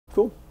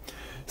Cool.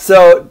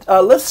 So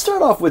let's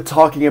start off with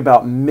talking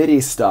about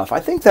MIDI stuff. I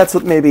think that's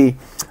what maybe,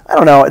 I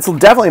don't know, it's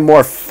definitely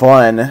more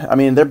fun. I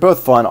mean, they're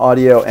both fun,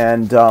 audio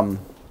and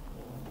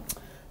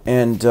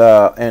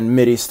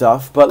MIDI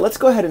stuff. But let's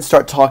go ahead and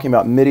start talking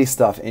about MIDI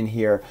stuff in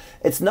here.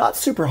 It's not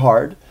super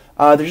hard.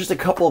 There's just a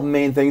couple of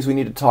main things we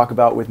need to talk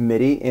about with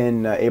MIDI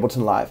in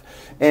Ableton Live.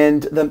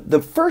 And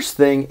the first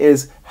thing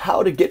is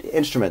how to get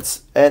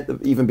instruments. And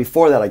even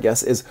before that, I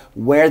guess, is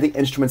where the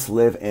instruments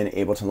live in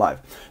Ableton Live.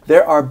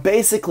 There are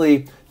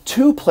basically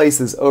two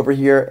places over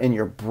here in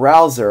your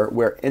browser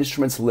where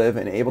instruments live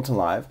in Ableton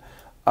Live.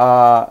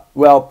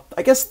 Well,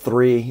 I guess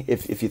three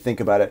if you think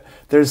about it.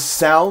 There's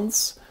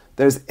sounds,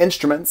 there's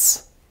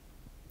instruments,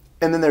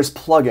 and then there's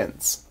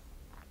plugins.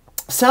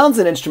 Sounds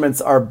and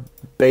instruments are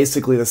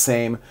basically the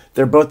same.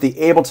 They're both the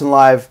Ableton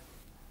Live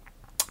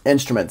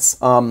instruments.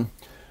 Those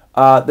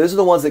are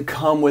the ones that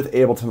come with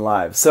Ableton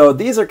Live. So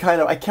these are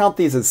kind of, I count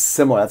these as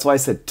similar. That's why I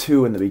said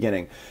two in the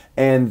beginning.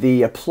 And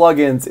the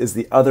plugins is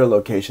the other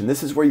location.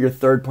 This is where your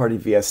third-party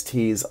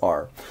VSTs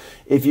are.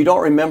 If you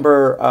don't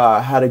remember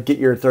how to get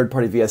your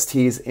third-party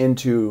VSTs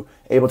into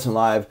Ableton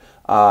Live,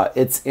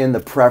 it's in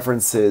the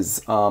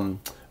preferences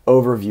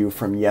overview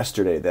from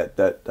yesterday,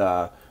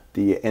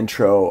 the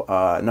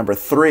intro number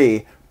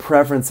 3,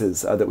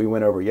 preferences that we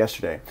went over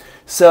yesterday.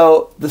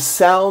 So the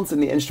sounds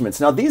and the instruments.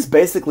 Now these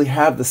basically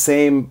have the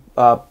same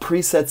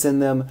presets in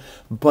them,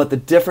 but the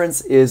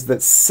difference is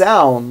that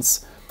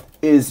sounds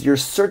is you're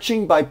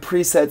searching by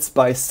presets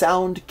by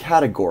sound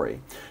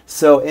category.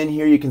 So in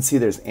here you can see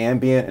there's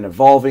ambient and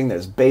evolving,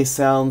 there's bass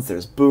sounds,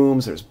 there's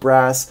booms, there's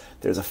brass,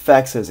 there's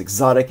effects, there's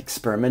exotic,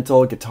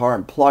 experimental, guitar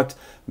and plucked,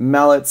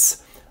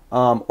 mallets,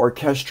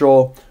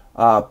 orchestral,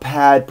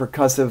 pad,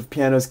 percussive,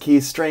 pianos,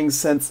 keys, strings,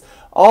 synths,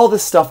 all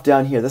this stuff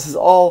down here. These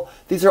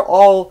are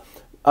all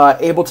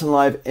Ableton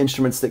Live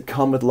instruments that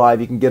come with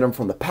Live. You can get them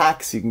from the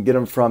packs, you can get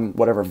them from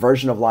whatever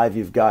version of Live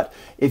you've got.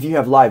 If you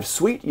have Live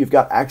Suite, you've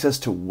got access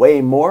to way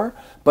more,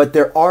 but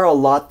there are a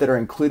lot that are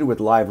included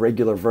with Live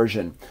regular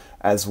version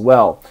as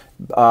well.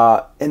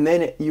 And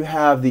then you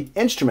have the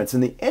instruments,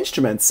 and the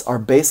instruments are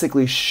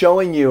basically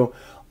showing you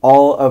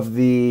all of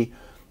the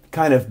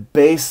kind of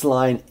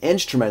baseline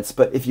instruments,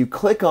 but if you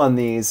click on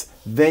these,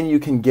 then you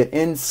can get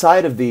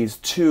inside of these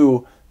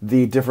to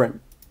the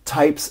different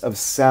types of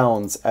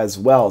sounds as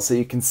well. So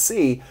you can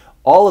see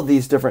all of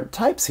these different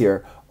types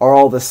here are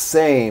all the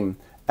same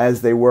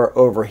as they were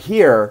over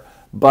here,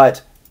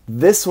 but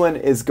this one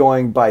is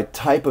going by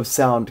type of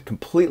sound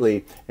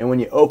completely, and when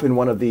you open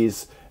one of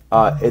these,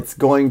 it's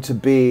going to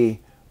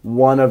be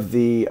one of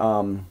the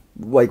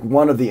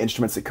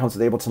instruments that comes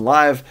with Ableton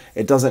Live.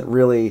 It doesn't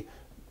really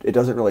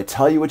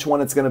tell you which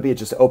one it's going to be. It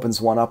just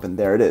opens one up and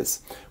there it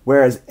is.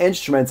 Whereas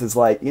instruments is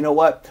like, you know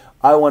what?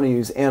 I want to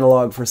use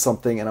analog for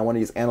something, and I want to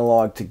use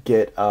analog to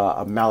get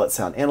a mallet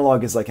sound.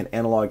 Analog is like an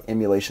analog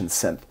emulation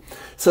synth.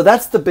 So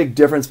that's the big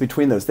difference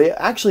between those. They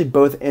actually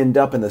both end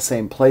up in the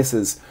same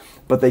places,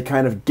 but they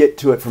kind of get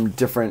to it from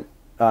different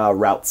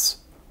routes.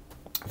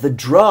 The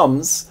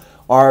drums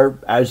are,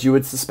 as you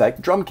would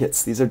suspect, drum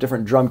kits. These are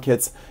different drum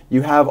kits.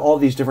 You have all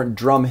these different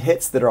drum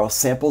hits that are all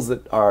samples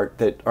that are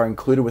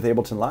included with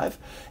Ableton Live,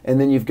 and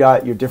then you've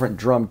got your different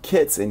drum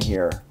kits in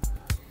here,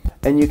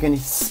 and you can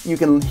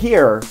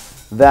hear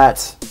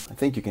that. I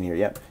think you can hear.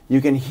 Yeah,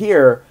 you can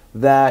hear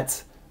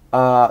that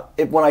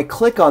when I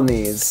click on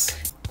these,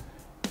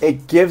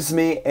 it gives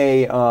me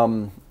a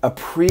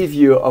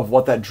preview of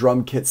what that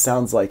drum kit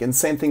sounds like. And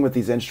same thing with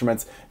these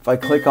instruments. If I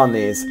click on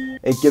these,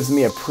 it gives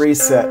me a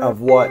preset of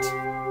what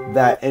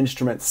that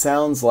instrument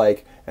sounds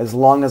like, as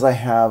long as I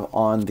have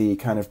on the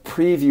kind of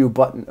preview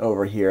button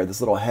over here,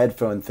 this little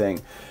headphone thing.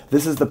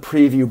 This is the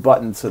preview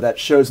button, so that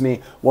shows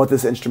me what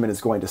this instrument is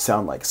going to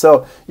sound like.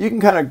 So you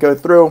can kind of go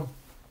through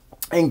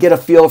and get a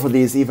feel for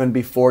these even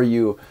before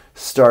you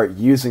start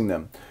using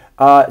them.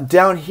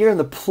 Down here in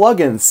the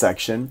plugins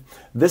section,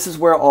 this is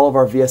where all of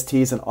our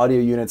VSTs and audio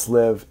units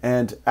live,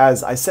 and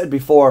as I said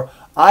before,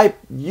 I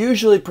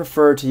usually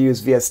prefer to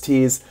use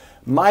VSTs.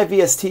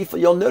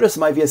 You'll notice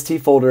my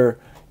VST folder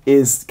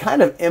is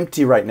kind of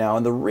empty right now,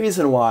 and the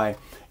reason why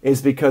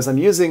is because I'm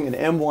using an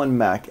M1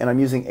 Mac and I'm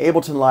using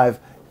Ableton Live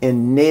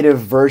in native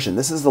version.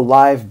 This is the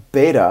live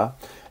beta,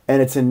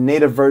 and it's in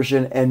native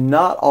version, and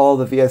not all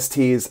the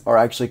VSTs are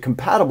actually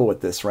compatible with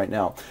this right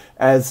now,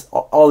 as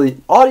all the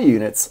audio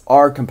units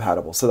are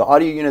compatible. So the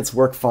audio units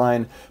work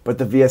fine, but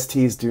the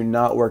VSTs do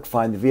not work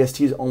fine. The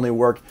VSTs only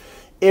work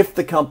if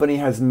the company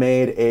has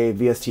made a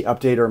VST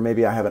update, or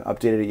maybe I haven't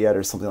updated it yet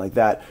or something like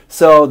that.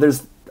 So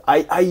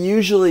I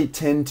usually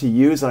tend to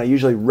use, and I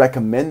usually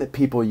recommend that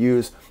people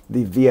use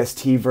the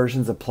VST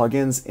versions of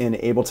plugins in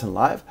Ableton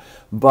Live.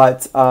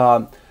 But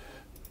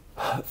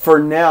for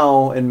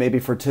now, and maybe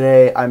for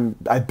today,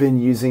 I've been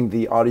using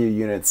the audio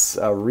units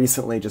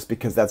recently, just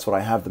because that's what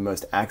I have the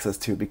most access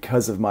to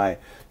because of my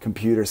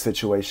computer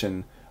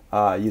situation,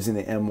 using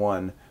the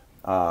M1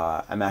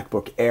 a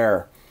MacBook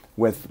Air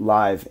with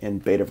Live in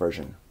beta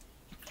version.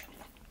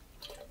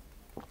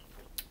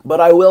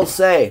 But I will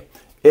say,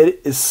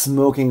 It is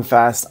smoking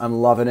fast. I'm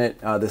loving it,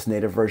 this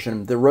native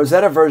version. The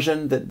Rosetta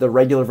version, the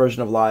regular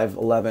version of Live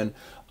 11,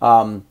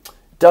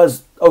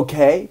 does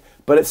okay,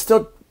 but it's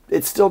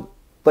still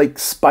like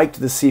spiked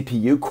the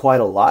CPU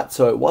quite a lot,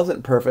 so it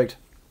wasn't perfect.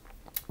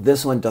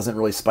 This one doesn't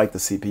really spike the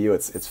CPU.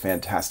 It's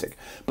fantastic.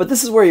 But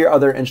this is where your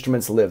other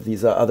instruments live.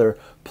 These other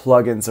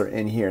plugins are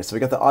in here. So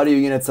we got the audio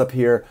units up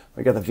here.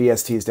 We got the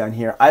VSTs down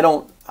here. I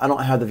don't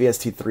have the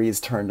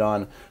VST3s turned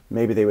on.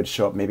 Maybe they would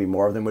show up. Maybe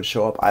more of them would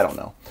show up. I don't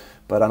know.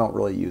 But I don't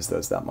really use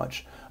those that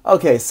much.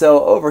 Okay,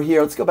 so over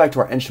here, let's go back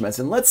to our instruments.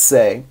 And let's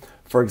say,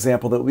 for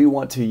example, that we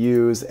want to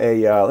use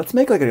a, let's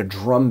make like a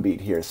drum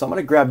beat here. So I'm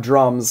going to grab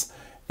drums,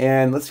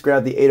 and let's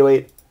grab the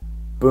 808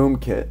 boom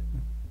kit.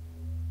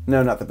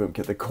 No, not the boom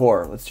kit, the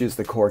core. Let's use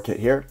the core kit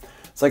here.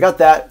 So I got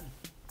that.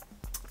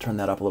 Turn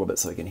that up a little bit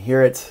so I can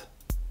hear it.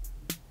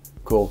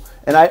 Cool.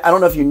 And I don't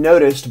know if you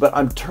noticed, but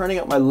I'm turning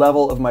up my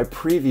level of my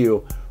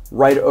preview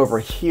right over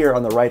here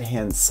on the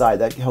right-hand side.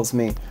 That helps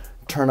me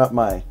turn up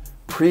my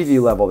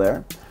preview level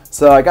there.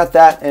 So I got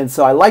that, and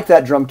so I like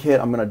that drum kit.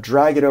 I'm going to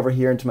drag it over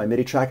here into my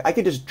MIDI track. I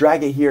could just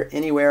drag it here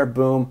anywhere,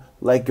 boom,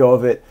 let go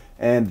of it,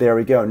 and there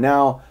we go.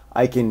 Now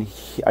I can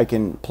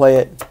play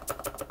it.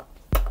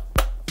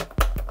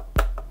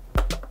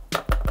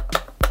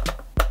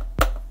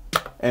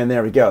 And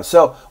there we go.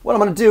 So what I'm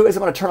going to do is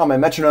I'm going to turn on my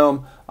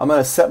metronome. I'm going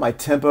to set my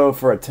tempo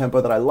for a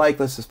tempo that I like.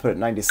 Let's just put it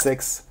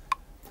 96.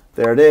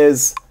 There it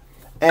is.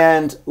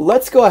 And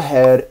let's go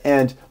ahead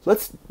and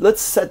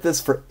let's set this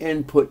for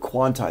input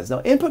quantize.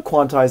 Now, input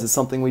quantize is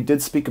something we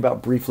did speak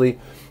about briefly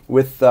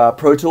with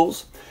Pro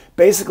Tools.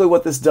 Basically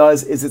what this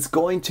does is it's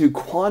going to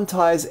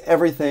quantize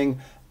everything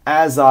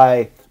as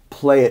I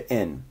play it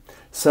in.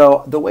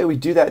 So the way we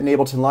do that in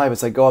Ableton Live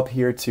is I go up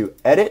here to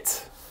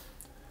Edit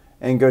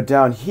and go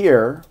down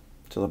here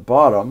to the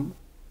bottom,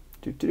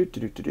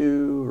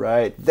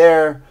 right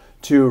there,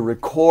 to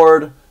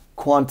Record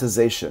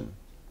Quantization.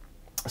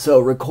 So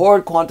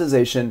Record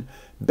Quantization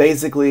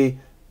basically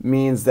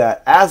means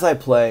that as I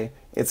play,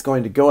 it's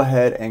going to go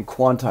ahead and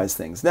quantize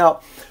things.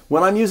 Now,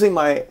 when I'm using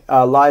my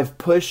Live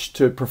Push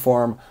to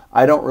perform,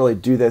 I don't really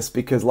do this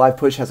because Live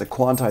Push has a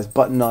quantize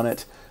button on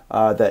it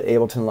that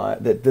Ableton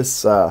Live,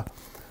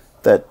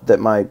 that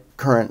my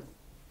current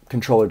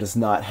controller does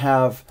not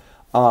have.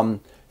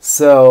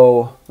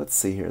 So let's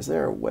see here. Is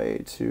there a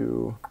way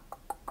to?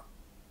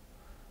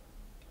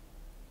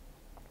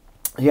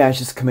 Yeah, it's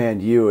just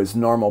Command U is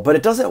normal, but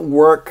it doesn't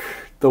work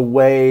the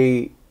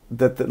way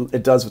that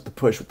it does with the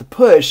push. With the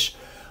push,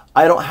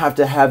 I don't have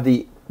to have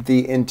the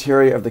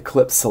interior of the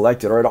clip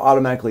selected, or it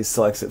automatically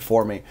selects it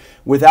for me.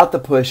 Without the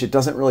push, it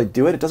doesn't really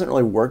do it. It doesn't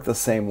really work the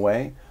same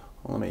way.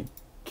 Well, let me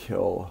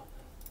kill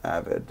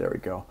Avid. There we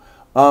go.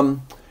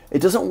 It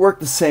doesn't work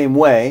the same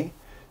way.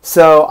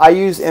 So I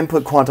use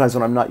input quantize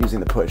when I'm not using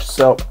the push.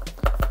 So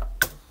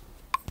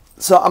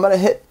I'm going to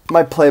hit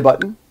my play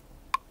button.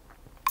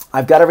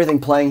 I've got everything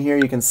playing here.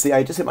 You can see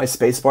I just hit my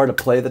space bar to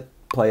play it.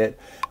 And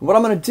what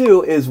I'm going to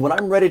do is when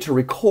I'm ready to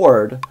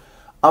record,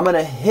 I'm going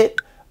to hit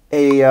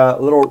a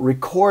little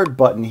record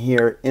button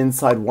here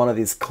inside one of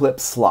these clip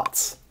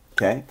slots.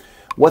 Okay.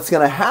 What's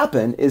going to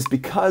happen is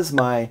because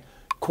my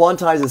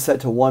quantize is set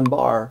to 1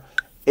 bar,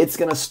 it's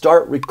going to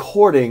start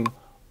recording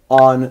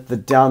on the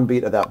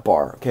downbeat of that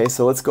bar. Okay,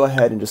 so let's go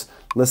ahead and just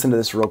listen to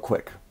this real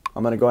quick.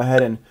 I'm going to go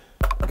ahead and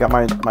I got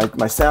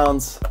my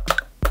sounds,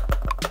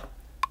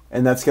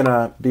 and that's going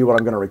to be what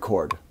I'm going to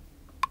record.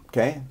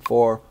 Okay,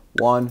 4,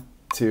 1,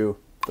 2,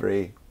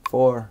 3,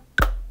 4.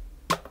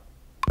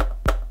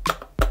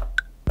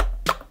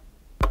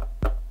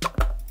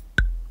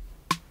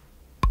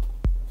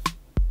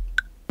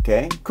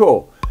 Okay,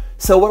 cool.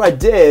 So what I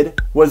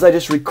did was I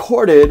just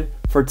recorded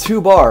for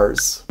 2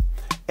 bars.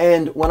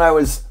 And when I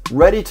was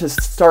ready to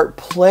start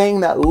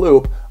playing that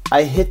loop,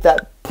 I hit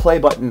that play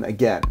button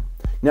again.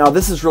 Now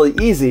this is really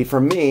easy for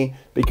me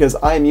because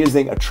I am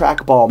using a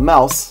trackball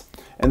mouse,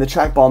 and the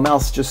trackball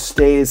mouse just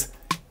stays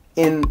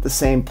in the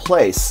same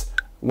place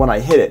when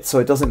I hit it. So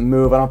it doesn't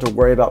move. I don't have to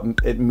worry about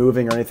it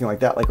moving or anything like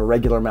that, like a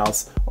regular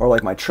mouse or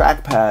like my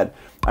trackpad.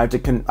 I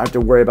have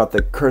to worry about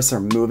the cursor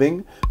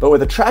moving. But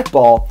with a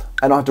trackball,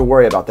 I don't have to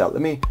worry about that.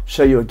 Let me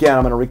show you again.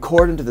 I'm going to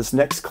record into this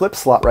next clip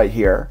slot right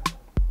here.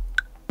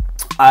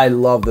 I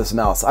love this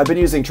mouse. I've been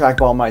using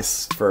trackball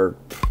mice for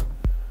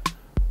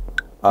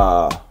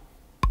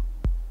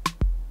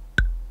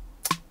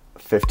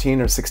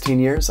 15 or 16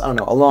 years. I don't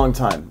know, a long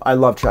time. I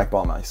love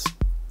trackball mice.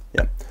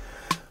 Yeah.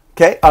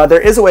 Okay, there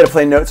is a way to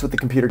play notes with the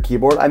computer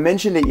keyboard. I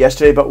mentioned it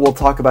yesterday, but we'll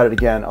talk about it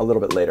again a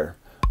little bit later.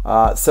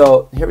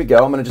 So here we go.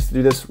 I'm going to just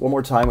do this one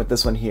more time with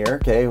this one here.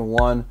 Okay,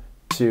 1,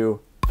 2,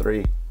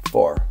 3,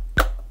 4.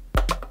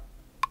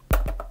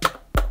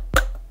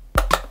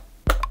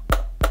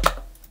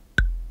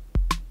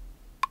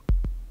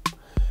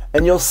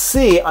 And you'll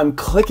see I'm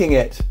clicking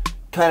it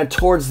kind of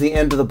towards the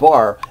end of the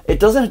bar. It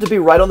doesn't have to be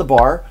right on the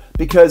bar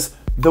because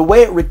the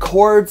way it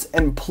records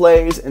and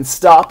plays and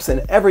stops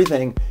and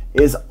everything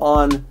is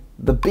on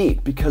the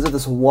beat because of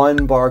this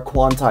 1 bar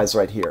quantize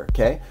right here,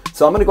 okay?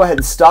 So I'm going to go ahead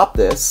and stop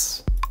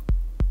this.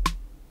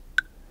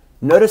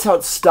 Notice how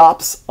it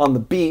stops on the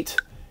beat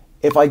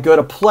if I go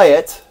to play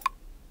it,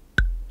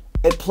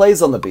 it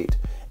plays on the beat.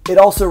 It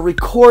also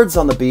records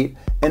on the beat,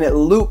 and it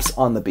loops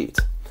on the beat.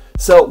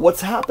 So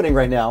what's happening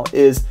right now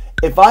is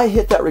if I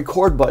hit that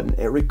record button,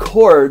 it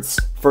records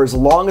for as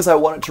long as I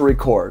want it to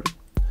record.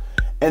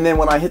 And then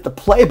when I hit the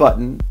play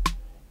button,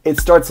 it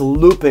starts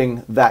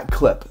looping that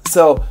clip.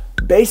 So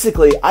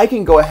basically, I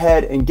can go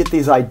ahead and get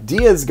these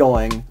ideas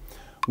going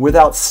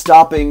without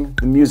stopping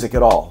the music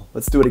at all.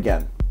 Let's do it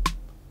again.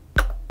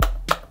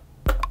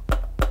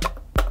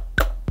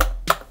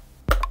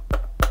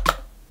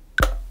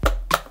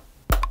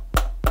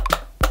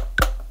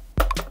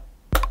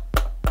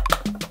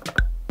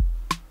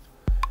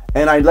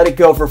 And I let it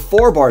go for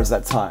 4 bars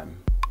that time.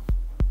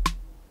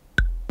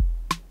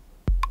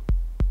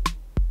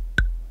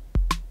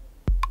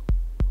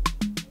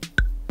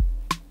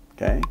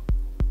 Okay.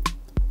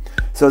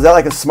 So is that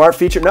like a smart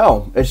feature?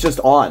 No, it's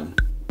just on.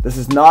 This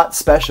is not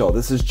special.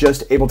 This is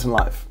just Ableton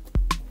Live.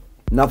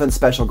 Nothing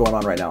special going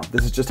on right now.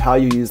 This is just how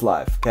you use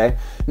Live, okay?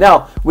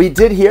 Now, we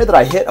did hear that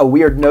I hit a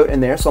weird note in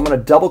there, so I'm gonna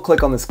double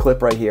click on this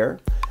clip right here,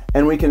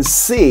 and we can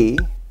see,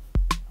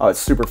 oh, it's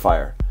super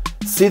fire.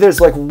 See, there's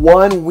like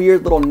one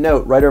weird little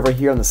note right over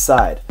here on the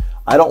side.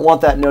 I don't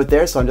want that note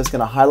there, so I'm just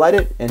gonna highlight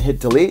it and hit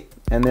delete,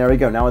 and there we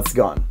go, now it's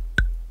gone.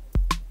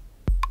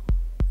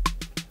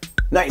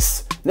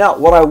 Nice. Now,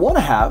 what I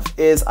wanna have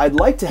is I'd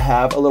like to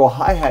have a little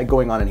hi-hat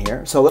going on in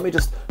here. So let me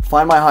just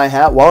find my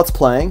hi-hat while it's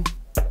playing.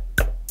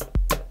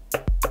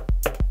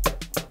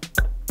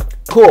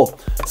 Cool.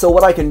 So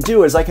what I can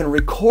do is I can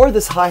record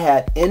this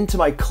hi-hat into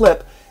my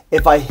clip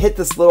if I hit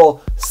this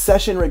little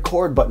session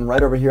record button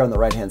right over here on the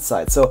right-hand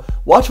side. So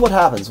watch what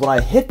happens. When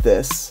I hit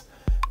this,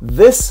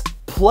 this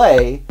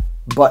play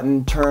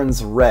button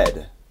turns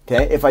red.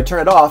 Okay? If I turn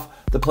it off,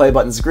 the play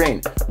button's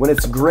green. When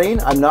it's green,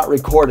 I'm not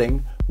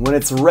recording. When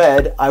it's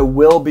red, I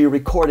will be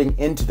recording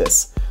into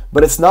this.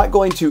 But it's not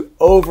going to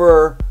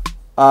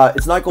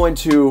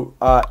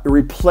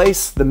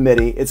replace the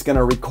MIDI. It's going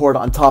to record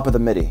on top of the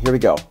MIDI. Here we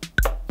go.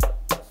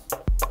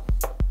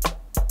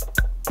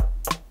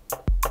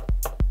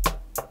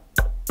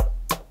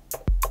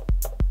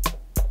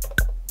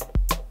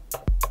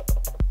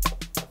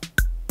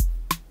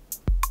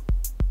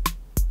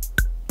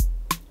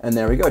 And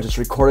there we go, just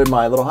recorded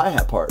my little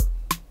hi-hat part.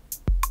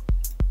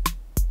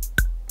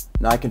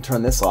 Now I can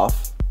turn this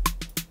off.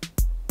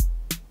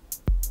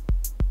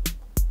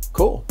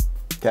 Cool,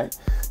 okay.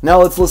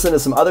 Now let's listen to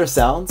some other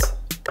sounds.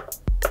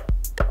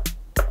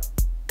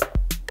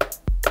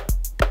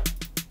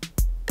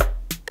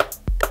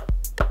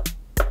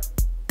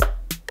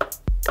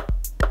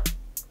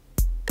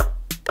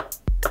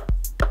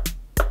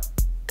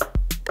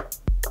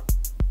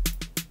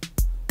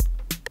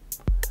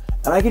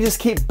 And I can just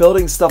keep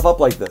building stuff up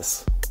like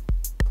this.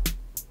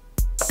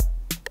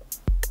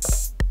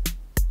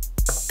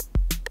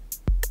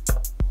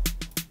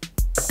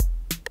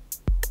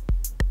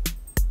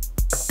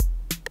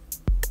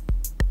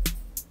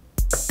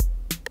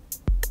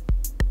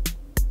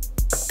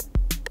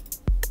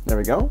 There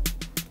we go.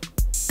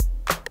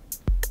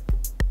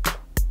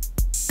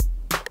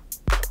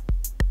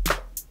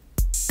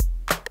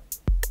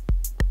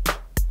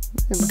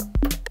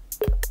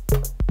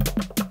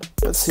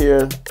 Let's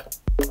hear.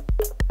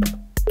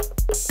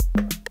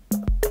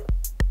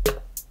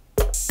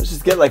 Let's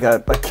just get like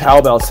a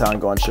cowbell sound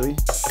going, should we?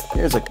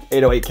 Here's an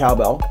 808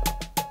 cowbell.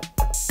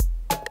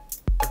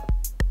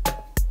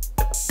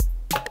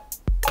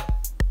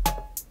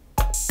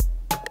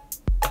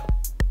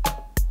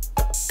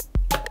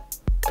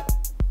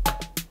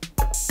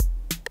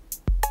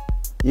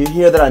 You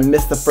hear that I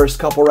missed the first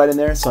couple right in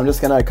there, so I'm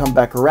just gonna come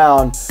back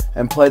around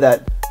and play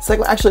that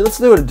second. Actually, let's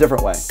do it a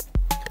different way.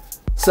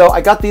 So I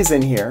got these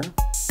in here,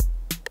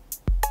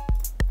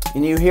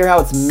 and you hear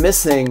how it's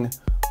missing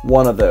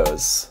one of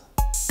those.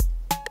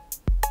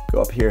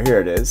 Go up here, here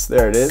it is,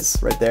 there it is,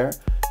 right there.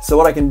 So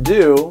what I can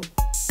do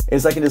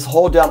is I can just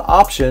hold down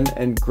Option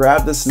and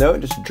grab this note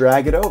and just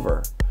drag it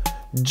over.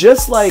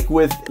 Just like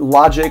with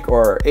Logic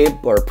or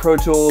Pro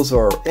Tools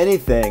or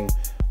anything,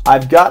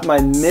 I've got my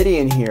MIDI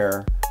in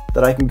here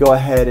that I can go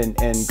ahead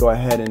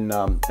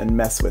and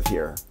mess with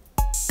here.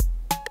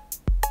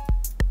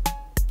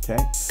 Okay,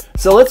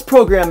 so let's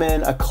program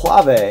in a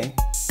clave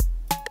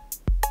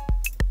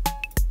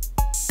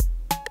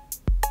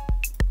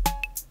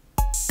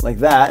like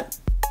that,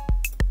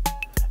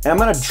 and I'm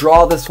going to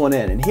draw this one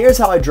in. And here's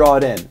how I draw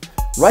it in.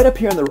 Right up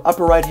here on the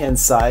upper right hand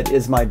side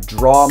is my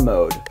draw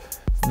mode.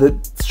 The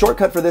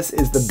shortcut for this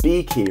is the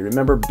B key.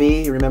 Remember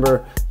B?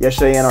 Remember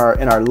yesterday in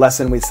our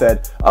lesson we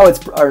said, oh,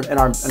 it's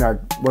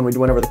when we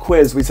went over the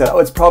quiz, we said, oh,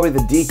 it's probably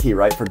the D key,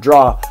 right, for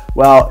draw.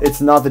 Well,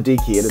 it's not the D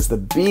key. It is the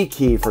B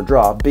key for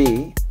draw.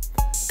 B.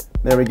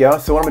 There we go.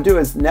 So what I'm gonna do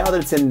is, now that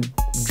it's in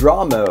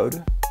draw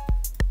mode,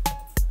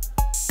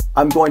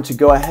 I'm going to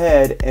go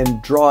ahead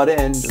and draw it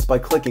in just by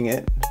clicking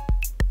it.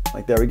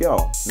 Like, there we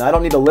go. Now I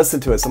don't need to listen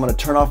to it, so I'm gonna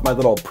turn off my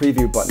little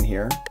preview button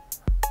here.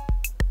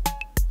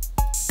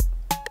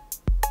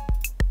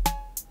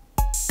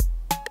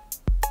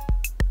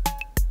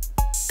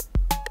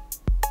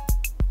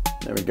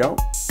 There we go.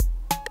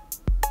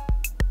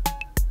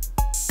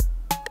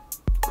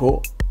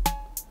 Cool.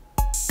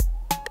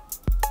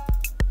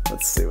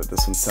 Let's see what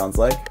this one sounds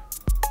like.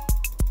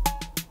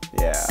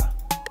 Yeah.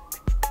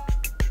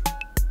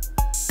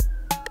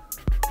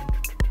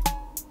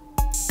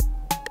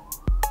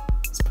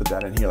 Let's put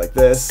that in here like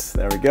this.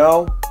 There we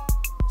go.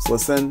 Let's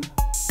listen.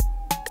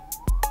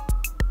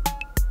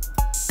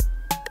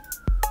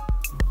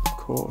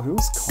 Cool.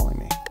 Who's calling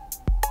me?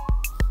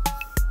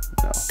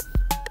 No.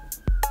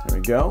 There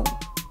we go.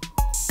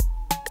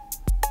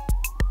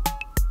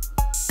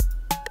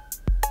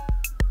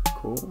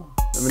 Cool.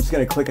 I'm just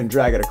going to click and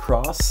drag it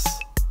across.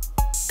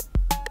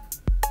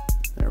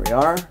 There we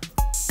are.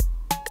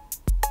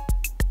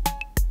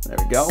 There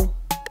we go.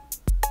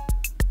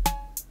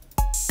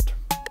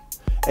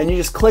 And you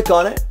just click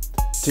on it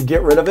to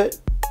get rid of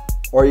it,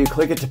 or you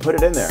click it to put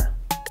it in there.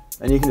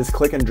 And you can just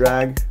click and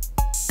drag.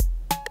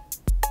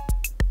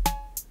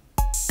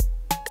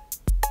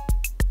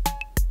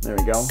 There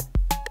we go.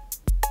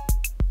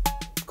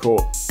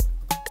 Cool.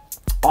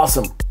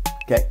 Awesome.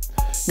 Okay.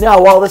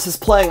 Now, while this is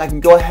playing, I can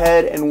go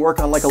ahead and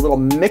work on like a little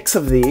mix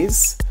of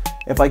these.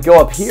 If I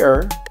go up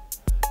here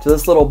to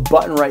this little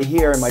button right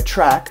here in my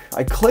track,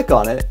 I click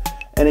on it,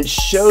 and it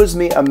shows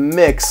me a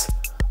mix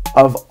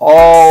of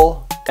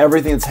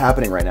everything that's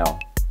happening right now.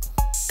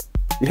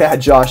 Yeah,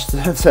 Josh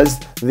says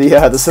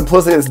the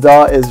simplicity of this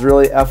DAW is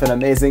really effing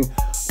amazing.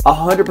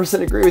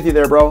 100% agree with you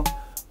there, bro.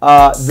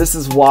 This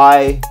is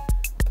why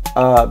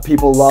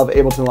people love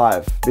Ableton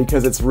Live,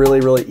 because it's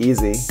really, really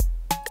easy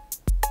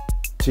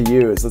to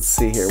use. Let's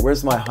see here.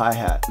 Where's my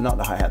hi-hat? Not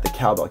the hi-hat, the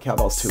cowbell.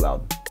 Cowbell's too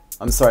loud.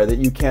 I'm sorry that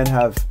you can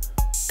have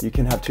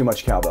too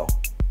much cowbell.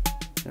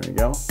 There we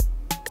go.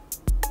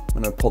 I'm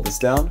gonna pull this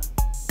down.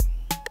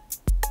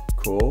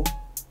 Cool.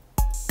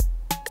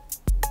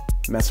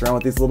 Mess around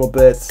with these little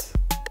bits.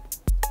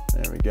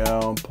 There we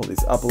go. Pull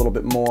these up a little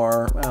bit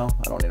more. Well,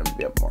 I don't need them to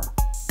be up more.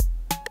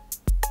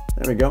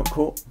 There we go.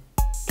 Cool.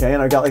 Okay,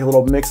 and I got like a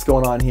little mix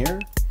going on here.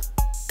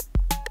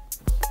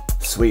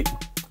 Sweet.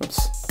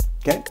 Oops.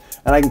 Okay,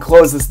 and I can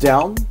close this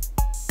down.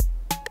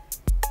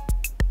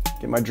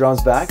 Get my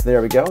drums back. There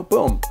we go.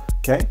 Boom.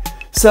 Okay.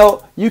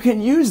 So you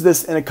can use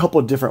this in a couple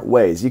of different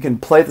ways. You can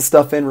play the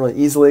stuff in really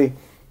easily.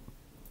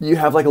 You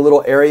have like a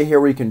little area here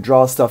where you can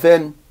draw stuff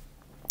in.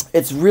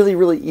 It's really,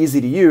 really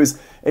easy to use.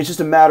 It's just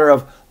a matter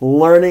of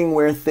learning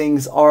where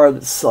things are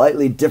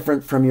slightly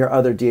different from your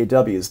other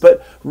DAWs.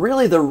 But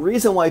really the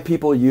reason why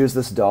people use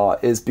this DAW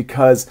is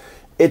because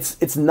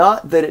it's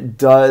not that it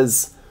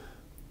does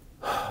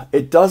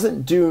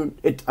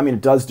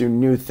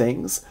new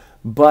things,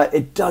 but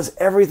it does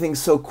everything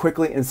so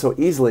quickly and so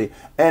easily.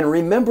 And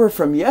remember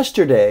from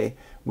yesterday,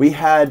 we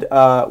had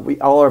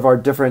all of our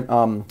different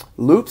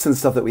loops and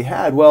stuff that we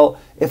had. Well,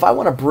 if I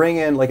want to bring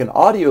in like an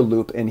audio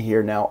loop in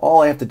here now,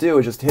 all I have to do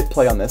is just hit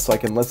play on this so I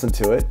can listen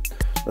to it.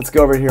 Let's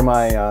go over here,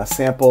 my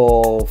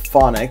sample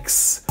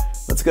phonics.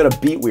 Let's go to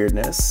beat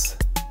weirdness.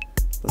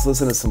 Let's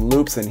listen to some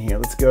loops in here.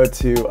 Let's go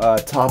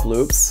to top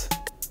loops.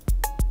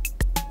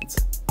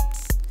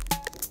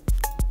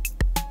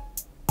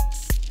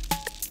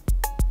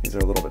 These are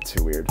a little bit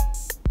too weird.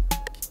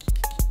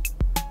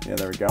 Yeah,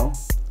 there we go.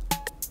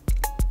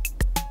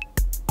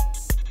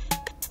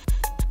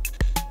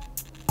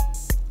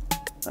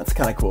 That's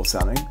kind of cool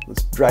sounding.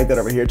 Let's drag that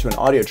over here to an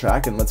audio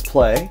track and let's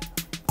play.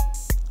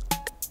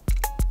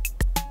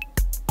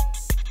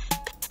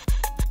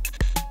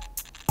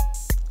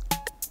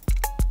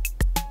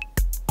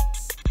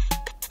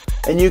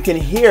 And you can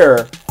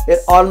hear it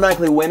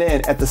automatically went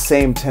in at the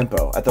same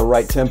tempo, at the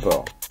right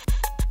tempo.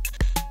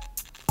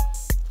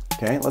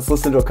 Okay, let's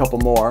listen to a couple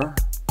more.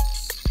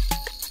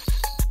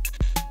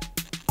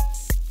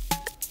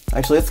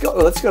 Actually, let's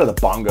go to the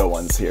bongo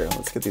ones here.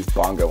 Let's get these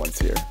bongo ones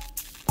here.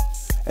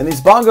 And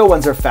these bongo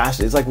ones are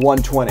faster. It's like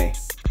 120.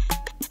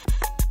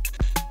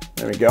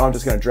 There we go. I'm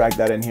just going to drag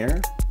that in here.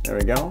 There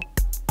we go.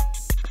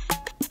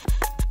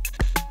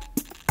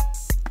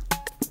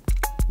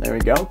 There we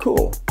go.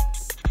 Cool.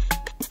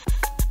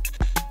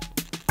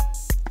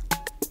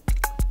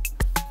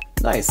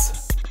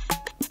 Nice.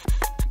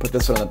 Put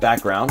this one in the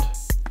background.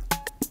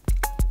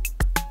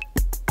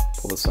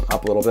 Pull this one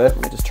up a little bit.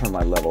 Let me just turn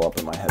my level up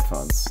in my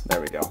headphones. There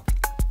we go.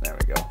 There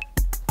we go.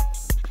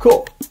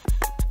 Cool.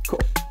 Cool.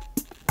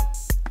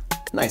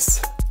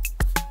 Nice.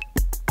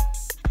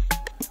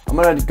 I'm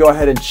going to go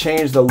ahead and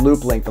change the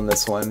loop length on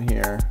this one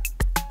here.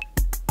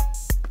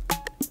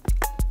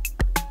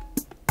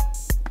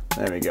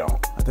 There we go.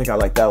 I think I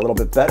like that a little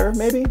bit better,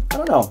 maybe? I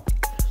don't know.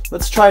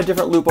 Let's try a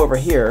different loop over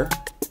here.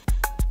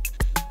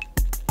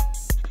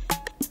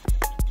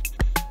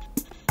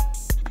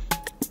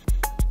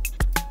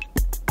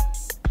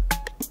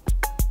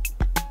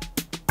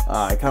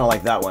 I kind of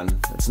like that one.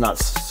 It's not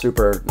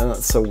super, not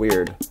so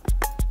weird.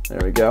 There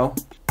we go.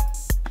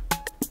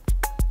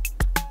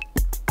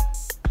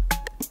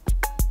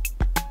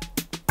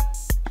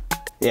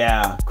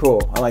 Yeah,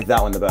 cool. I like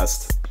that one the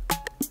best.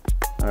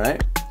 All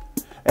right.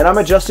 And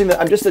I'm just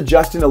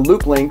adjusting the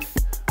loop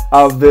length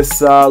of this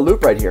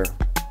loop right here.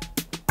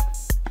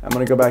 I'm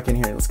going to go back in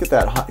here. Let's get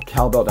that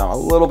cowbell down a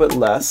little bit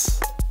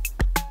less.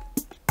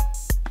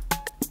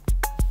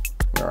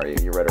 Where are you?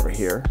 You're right over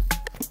here.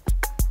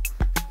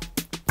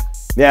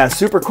 Yeah,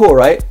 super cool,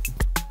 right?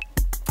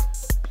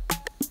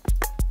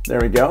 There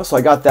we go. So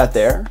I got that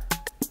there.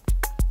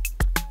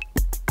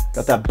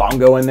 Got that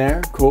bongo in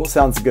there. Cool,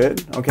 sounds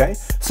good. Okay.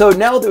 So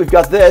now that we've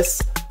got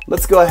this,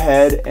 let's go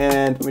ahead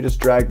and let me just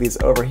drag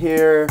these over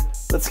here.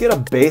 Let's get a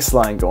bass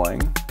line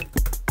going.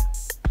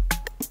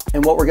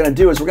 And what we're gonna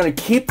do is we're gonna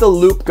keep the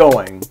loop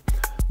going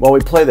while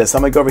we play this.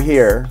 I'm gonna go over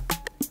here,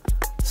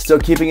 still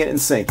keeping it in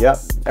sync. Yep,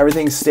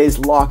 everything stays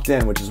locked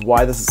in, which is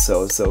why this is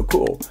so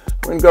cool.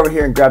 We're gonna go over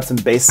here and grab some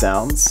bass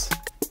sounds.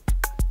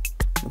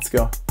 Let's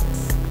go.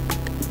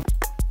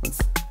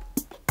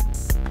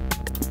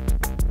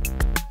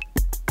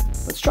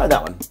 Let's try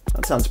that one.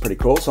 That sounds pretty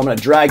cool. So I'm gonna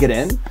drag it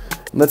in.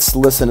 Let's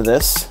listen to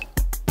this.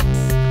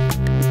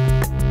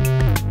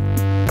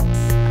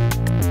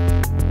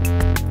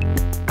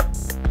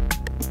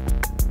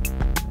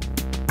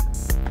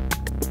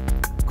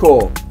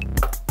 Cool.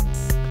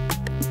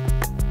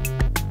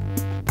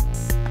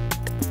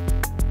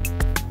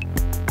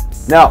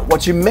 Now,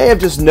 what you may have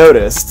just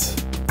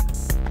noticed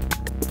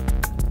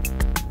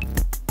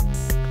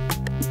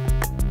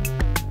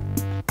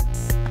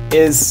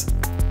is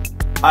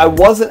I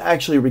wasn't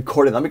actually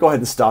recording. Let me go ahead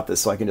and stop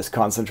this so I can just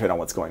concentrate on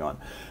what's going on.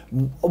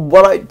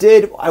 What I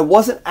did, I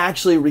wasn't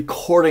actually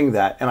recording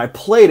that, and I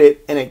played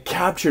it and it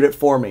captured it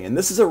for me. And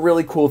this is a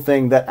really cool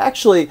thing that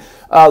actually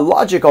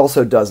Logic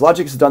also does.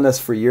 Logic has done this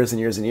for years and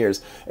years and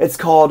years. It's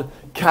called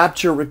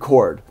capture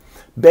record.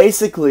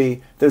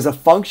 Basically, there's a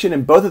function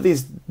in both of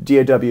these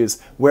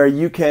DAWs where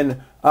you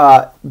can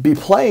be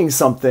playing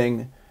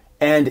something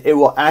and it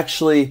will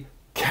actually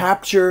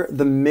capture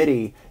the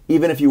MIDI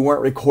even if you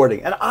weren't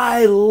recording. And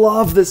I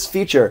love this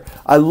feature.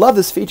 I love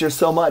this feature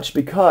so much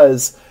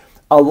because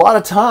a lot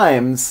of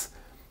times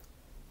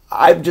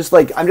I'm just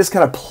kind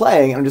of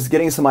playing, I'm just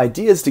getting some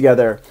ideas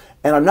together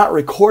and I'm not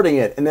recording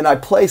it, and then I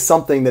play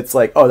something that's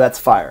like, oh, that's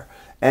fire.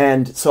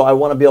 And so I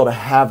want to be able to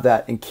have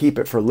that and keep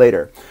it for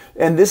later.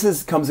 And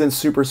this comes in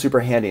super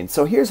handy. And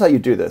so here's how you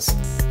do this.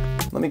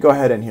 Let me go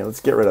ahead and here,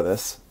 let's get rid of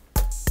this.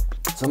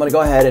 So I'm going to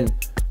go ahead and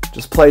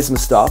just play some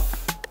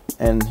stuff.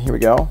 And here we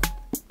go.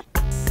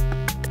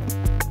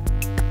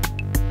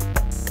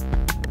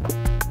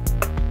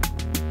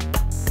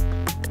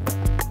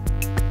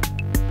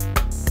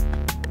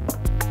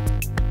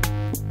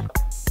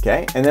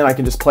 Okay, and then I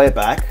can just play it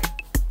back.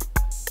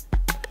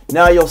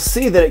 Now you'll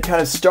see that it kind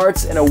of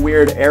starts in a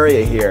weird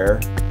area here,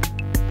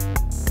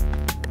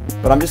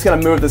 but I'm just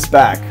going to move this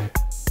back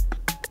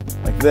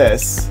like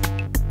this,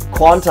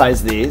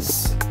 quantize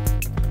these,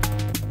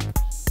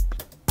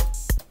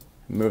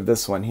 move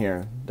this one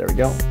here. There we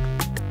go.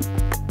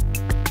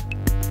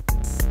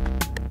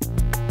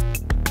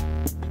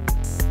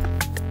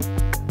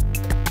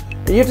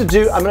 And you have to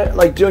do, I'm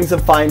like doing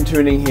some fine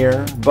tuning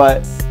here,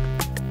 but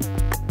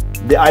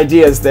the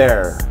idea is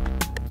there.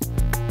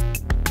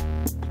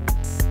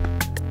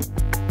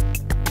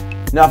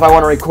 Now if I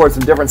want to record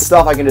some different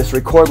stuff, I can just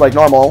record like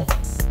normal.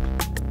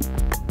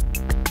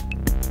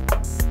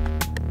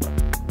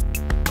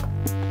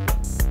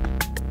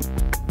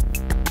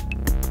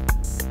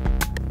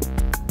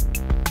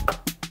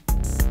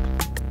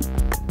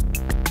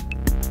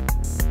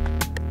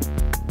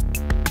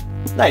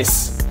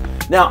 Nice.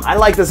 Now I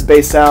like this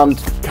bass sound,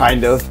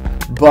 kind of,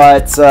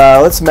 but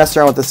let's mess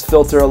around with this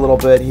filter a little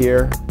bit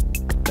here.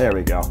 There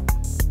we go.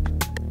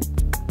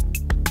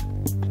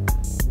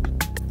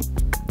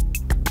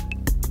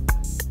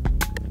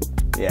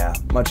 Yeah,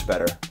 much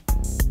better.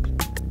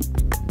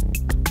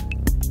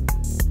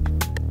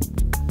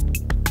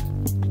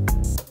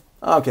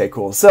 Okay,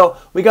 cool. So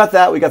we got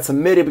that. We got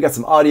some MIDI. We got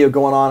some audio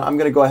going on. I'm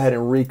going to go ahead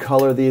and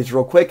recolor these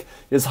real quick.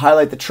 Just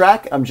highlight the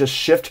track. I'm just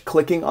shift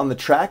clicking on the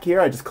track here.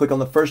 I just click on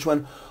the first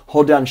one,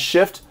 hold down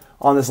shift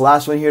on this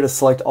last one here to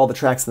select all the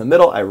tracks in the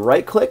middle. I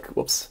right click.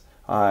 Whoops.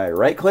 I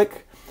right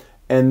click.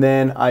 And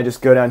then I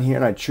just go down here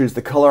and I choose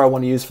the color I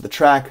want to use for the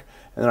track.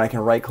 And then I can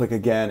right click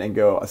again and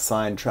go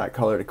assign track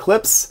color to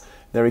clips.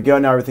 There we go.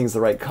 Now everything's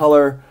the right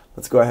color.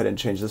 Let's go ahead and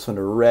change this one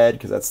to red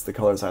because that's the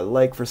colors I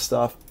like for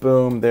stuff.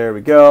 Boom. There we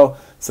go.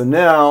 So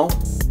now,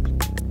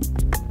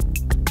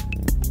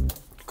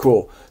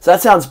 cool. So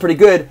that sounds pretty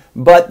good,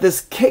 but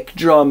this kick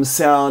drum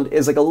sound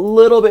is like a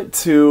little bit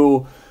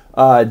too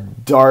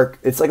dark.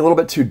 It's like a little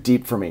bit too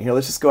deep for me. Here,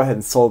 let's just go ahead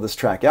and solo this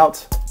track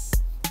out.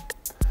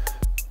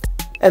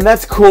 And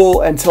that's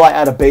cool until I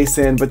add a bass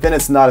in, but then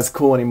it's not as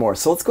cool anymore.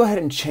 So let's go ahead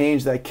and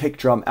change that kick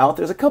drum out.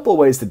 There's a couple of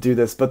ways to do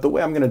this, but the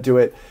way I'm going to do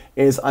it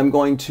is I'm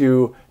going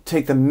to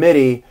take the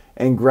MIDI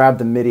and grab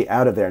the MIDI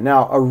out of there.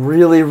 Now, a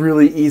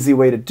really easy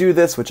way to do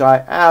this, which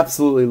I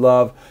absolutely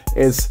love,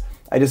 is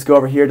I just go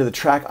over here to the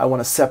track I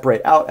want to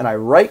separate out and I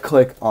right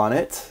click on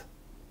it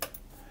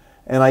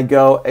and I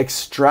go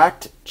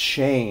extract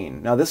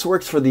chain. Now this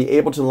works for the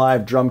Ableton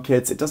Live drum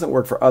kits. It doesn't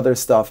work for other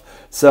stuff.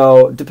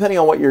 So depending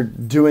on what you're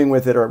doing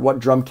with it or what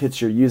drum kits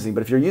you're using,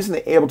 but if you're using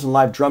the Ableton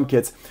Live drum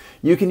kits,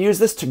 you can use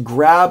this to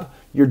grab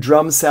your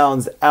drum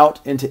sounds out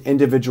into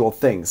individual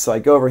things. So I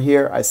go over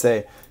here, I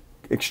say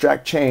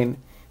extract chain.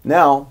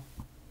 Now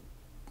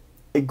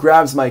it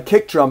grabs my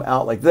kick drum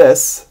out like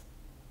this.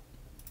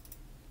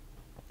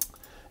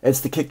 It's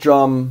the kick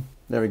drum.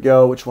 There we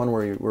go. Which one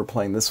we're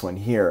playing? This one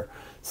here.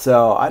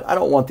 So I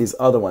don't want these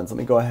other ones. Let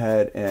me go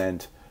ahead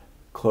and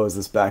close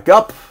this back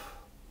up.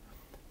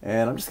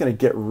 And I'm just going to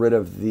get rid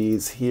of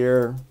these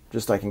here.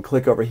 Just I can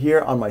click over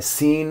here on my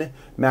scene,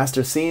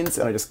 master scenes,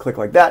 and I just click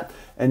like that.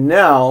 And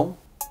now,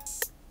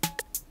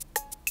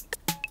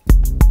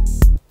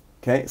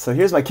 okay, so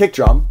here's my kick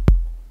drum.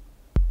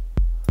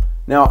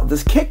 Now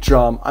this kick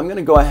drum, I'm going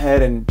to go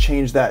ahead and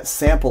change that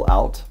sample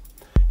out.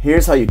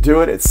 Here's how you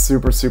do it. It's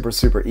super, super,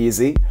 super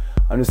easy.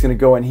 I'm just going to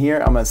go in here.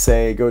 I'm going to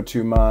say go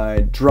to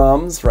my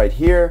drums right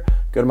here.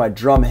 Go to my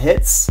drum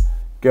hits.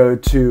 Go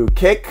to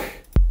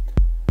kick.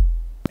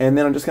 And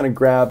then I'm just going to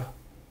grab.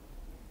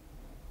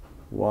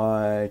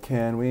 Why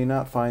can we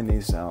not find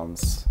these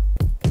sounds?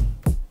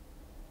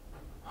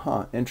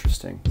 Huh,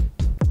 interesting.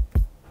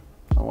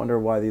 I wonder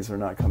why these are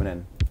not coming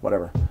in.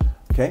 Whatever.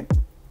 Okay.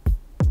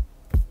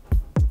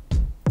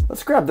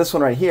 Let's grab this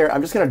one right here.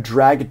 I'm just going to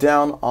drag it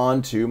down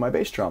onto my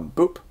bass drum.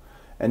 Boop.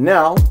 And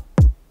now,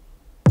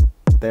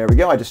 there we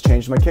go. I just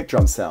changed my kick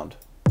drum sound.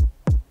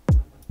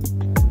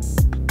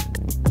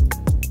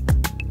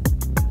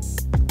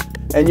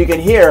 And you can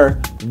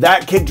hear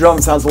that kick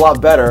drum sounds a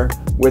lot better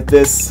with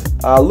this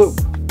loop.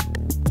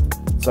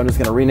 So I'm just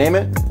going to rename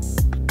it.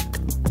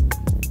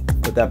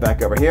 Put that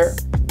back over here.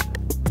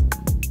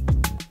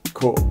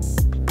 Cool.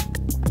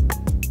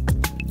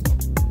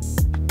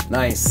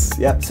 Nice.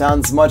 Yep,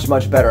 sounds much,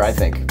 much better, I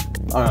think.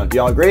 I don't know, do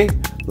y'all agree?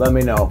 Let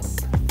me know.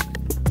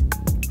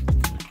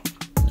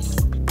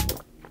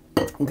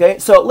 Okay,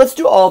 so let's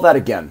do all that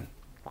again.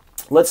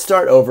 Let's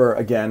start over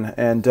again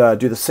and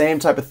do the same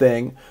type of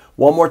thing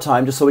one more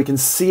time just so we can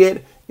see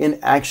it in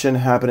action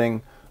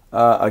happening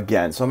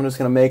again. So I'm just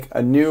going to make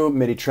a new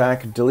MIDI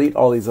track, delete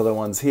all these other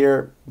ones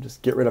here,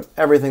 just get rid of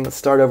everything. Let's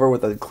start over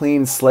with a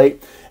clean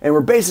slate. And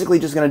we're basically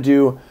just going to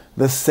do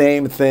the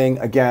same thing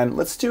again.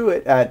 Let's do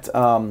it at...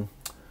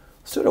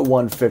 let's do it at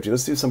 150.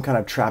 Let's do some kind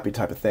of trappy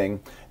type of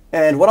thing.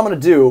 And what I'm going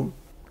to do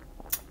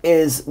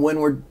is when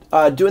we're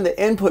doing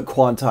the input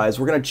quantize,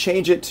 we're going to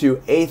change it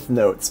to eighth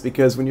notes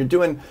because when you're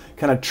doing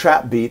kind of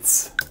trap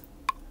beats,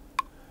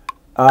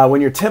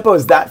 when your tempo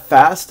is that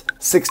fast,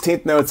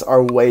 16th notes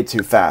are way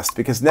too fast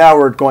because now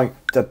we're going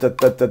is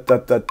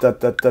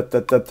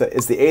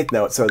the eighth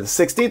note. So the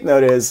 16th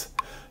note is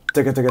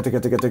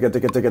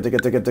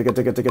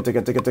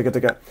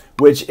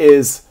which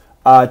is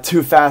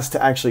too fast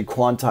to actually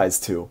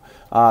quantize to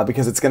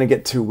because it's going to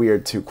get too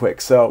weird too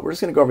quick. So we're just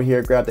going to go over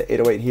here, grab the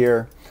 808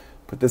 here,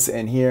 put this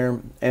in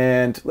here,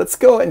 and let's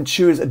go and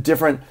choose a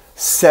different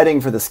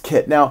setting for this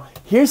kit. Now,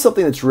 here's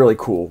something that's really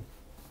cool.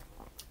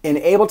 In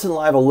Ableton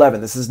Live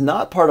 11, this is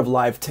not part of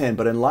Live 10,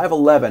 but in Live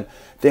 11,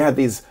 they have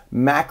these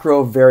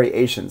macro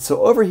variations.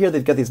 So over here,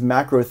 they've got these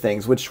macro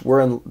things, which were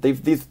in,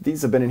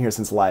 these have been in here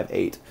since Live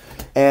 8,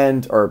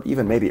 and or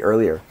even maybe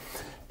earlier.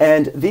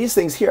 And these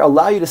things here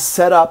allow you to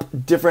set up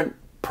different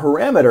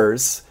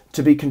parameters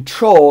to be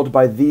controlled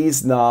by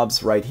these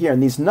knobs right here.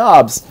 And these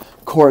knobs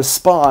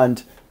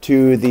correspond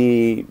to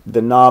the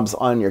knobs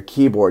on your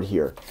keyboard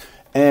here.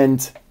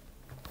 And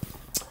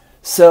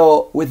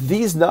so with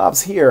these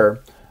knobs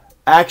here,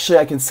 actually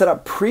I can set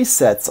up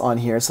presets on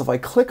here. So if I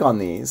click on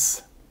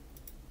these,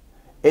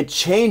 it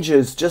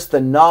changes just the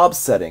knob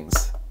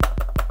settings.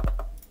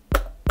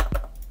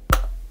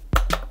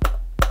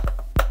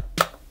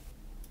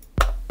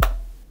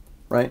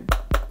 Right?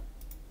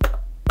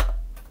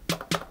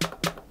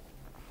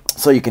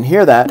 So you can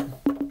hear that.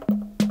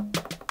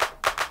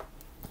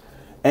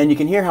 And you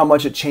can hear how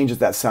much it changes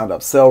that sound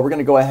up. So we're going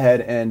to go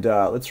ahead and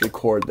let's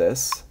record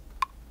this.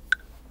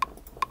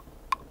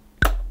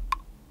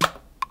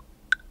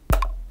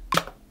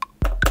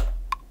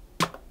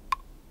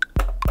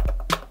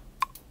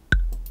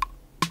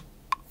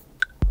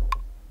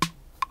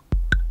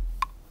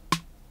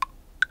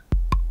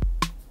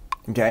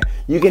 Okay,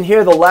 you can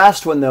hear the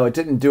last one though, it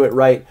didn't do it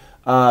right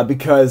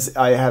because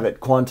I have it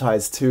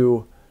quantized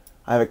to,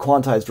 I have it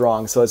quantized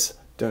wrong, so it's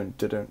dun,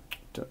 dun, dun,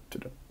 dun,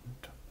 dun, dun.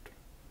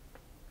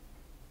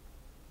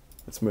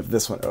 Let's move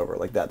this one over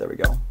like that, there we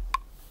go.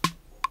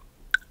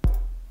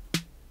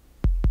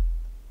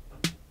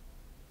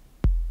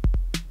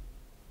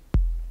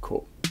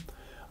 Cool.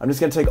 I'm just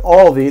going to take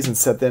all of these and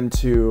set them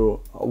to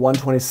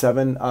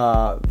 127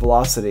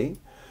 velocity.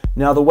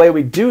 Now the way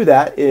we do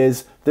that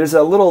is there's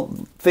a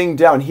little thing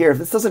down here. If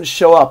this doesn't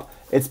show up,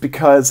 it's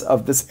because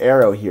of this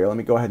arrow here. Let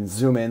me go ahead and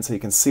zoom in so you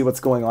can see what's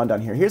going on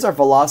down here. Here's our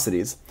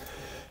velocities.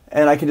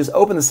 And I can just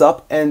open this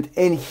up, and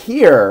in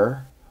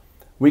here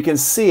we can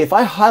see if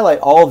I highlight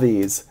all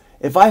these,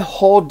 if I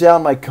hold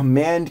down my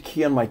command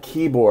key on my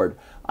keyboard,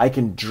 I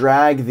can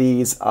drag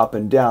these up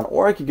and down,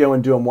 or I could go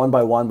and do them one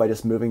by one by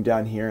just moving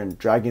down here and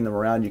dragging them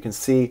around. You can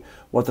see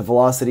what the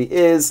velocity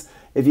is.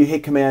 If you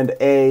hit Command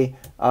A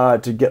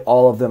to get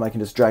all of them, I can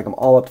just drag them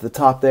all up to the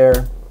top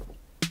there.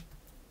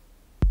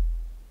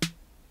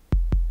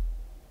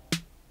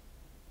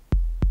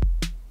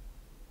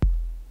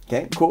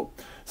 Okay, cool.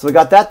 So we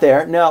got that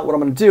there. Now what I'm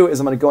going to do is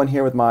I'm going to go in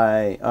here with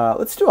my,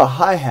 let's do a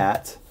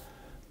hi-hat.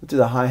 Let's do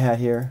the hi-hat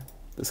here,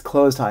 this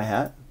closed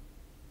hi-hat.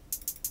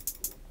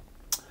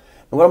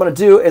 And what I'm going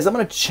to do is I'm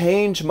going to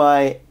change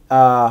my,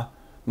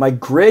 my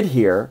grid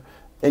here.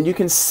 And you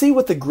can see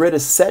what the grid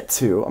is set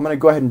to. I'm going to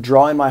go ahead and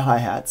draw in my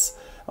hi-hats.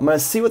 I'm going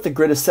to see what the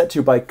grid is set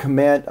to by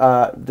command,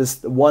 this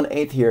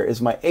 1/8 here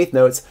is my eighth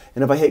notes.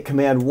 And if I hit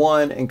command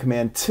 1 and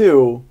command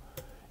 2,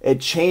 it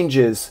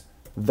changes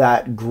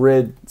that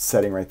grid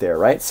setting right there,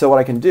 right? So what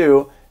I can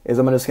do is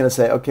I'm just going to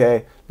say,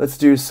 okay, let's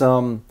do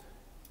some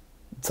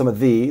of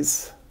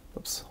these.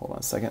 Oops, hold on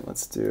a second.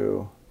 Let's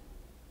do,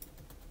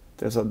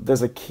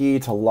 there's a key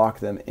to lock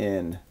them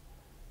in.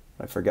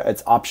 I forgot,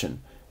 it's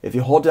Option. If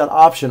you hold down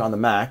Option on the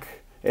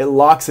Mac, it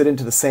locks it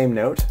into the same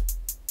note.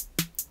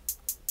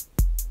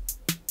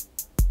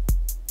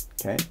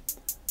 Okay.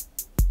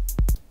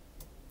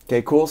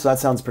 Okay, cool. So that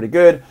sounds pretty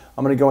good.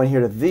 I'm going to go in here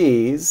to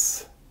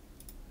these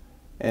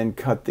and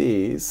cut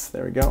these.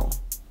 There we go.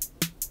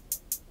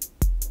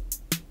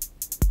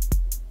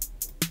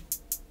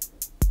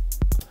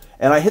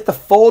 And I hit the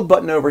fold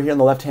button over here on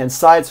the left-hand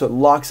side so it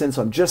locks in,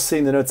 so I'm just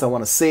seeing the notes I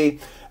want to see.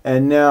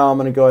 And now I'm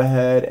going to go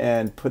ahead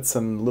and put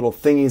some little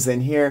thingies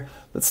in here.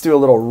 Let's do a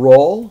little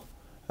roll,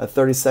 a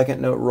 30-second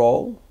note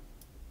roll.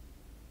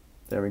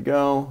 There we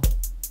go.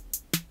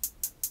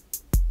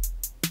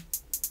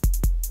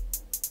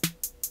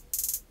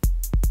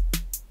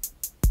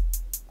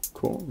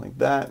 Cool, like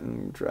that,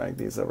 and drag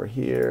these over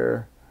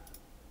here.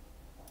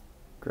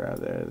 Grab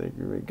there,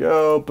 there we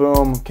go,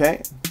 boom,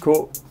 okay,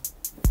 cool.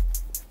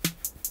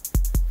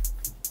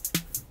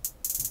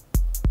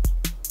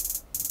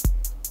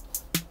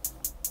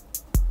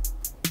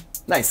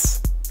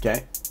 Nice,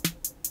 okay.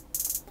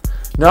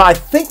 Now I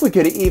think we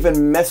could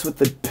even mess with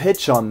the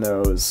pitch on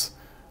those.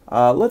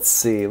 Let's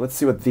see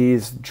what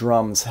these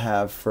drums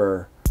have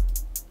for,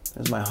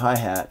 there's my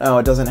hi-hat. Oh,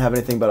 it doesn't have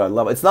anything but a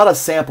level. It's not a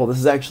sample. This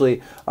is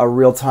actually a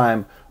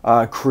real-time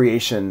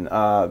creation.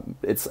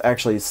 It's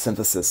actually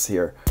synthesis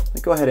here. Let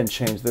me go ahead and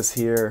change this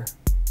here.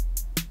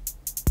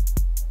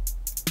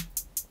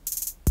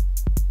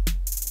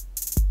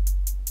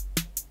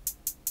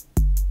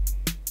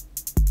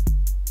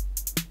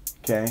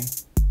 Okay.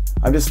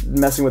 I'm just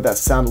messing with that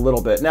sound a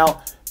little bit.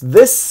 Now,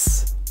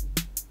 this,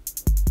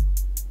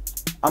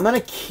 I'm going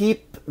to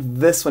keep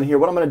this one here.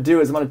 What I'm going to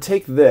do is I'm going to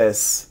take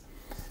this,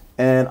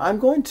 and I'm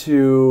going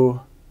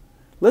to,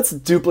 let's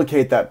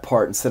duplicate that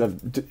part instead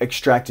of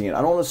extracting it.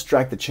 I don't want to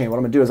extract the chain. What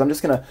I'm going to do is I'm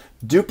just going to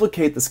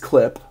duplicate this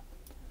clip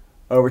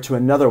over to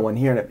another one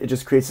here, and it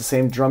just creates the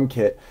same drum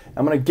kit.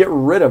 I'm going to get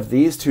rid of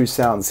these two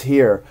sounds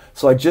here,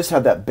 so I just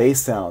have that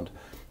bass sound.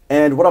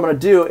 And what I'm going to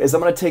do is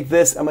I'm going to take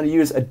this, I'm going to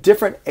use a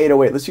different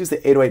 808. Let's use the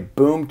 808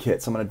 boom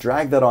kit. So I'm going to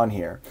drag that on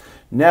here.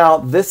 Now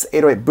this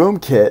 808 boom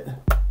kit,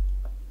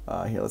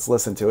 here, let's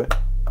listen to it.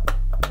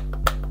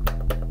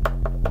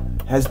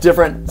 Has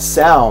different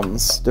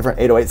sounds, different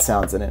 808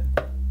 sounds in it.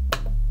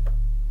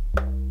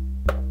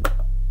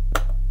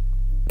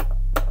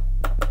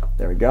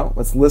 There we go.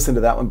 Let's listen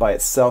to that one by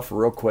itself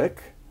real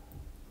quick.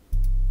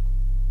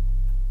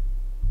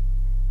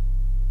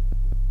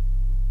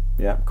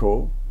 Yeah,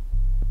 cool.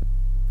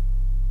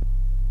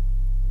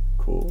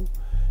 Cool.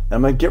 And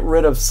I'm going to get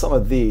rid of some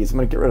of these. I'm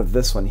going to get rid of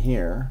this one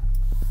here.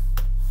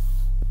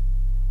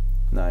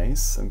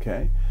 Nice,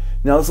 okay.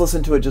 Now let's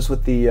listen to it just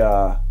with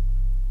the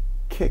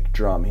kick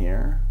drum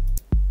here.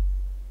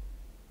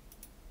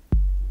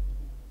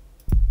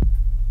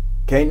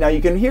 Okay, now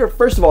you can hear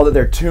first of all that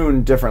they're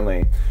tuned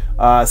differently,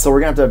 so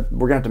we're gonna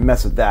have to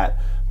mess with that.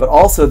 But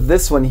also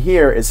this one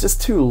here is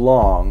just too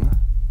long.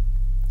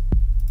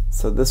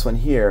 So this one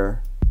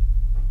here,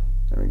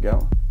 there we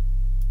go.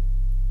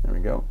 There we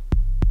go.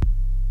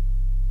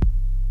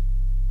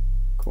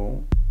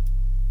 Cool.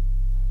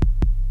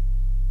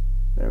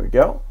 There we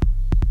go.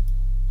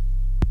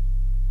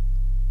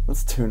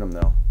 Let's tune them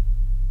though.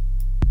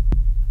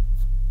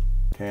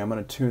 Okay, I'm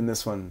gonna tune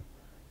this one.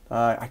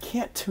 I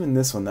can't tune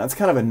this one. That's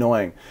kind of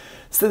annoying.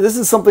 So this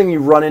is something you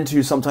run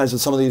into sometimes with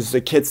some of these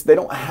kits. They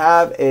don't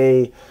have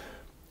a,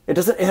 it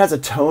has a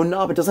tone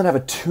knob. It doesn't have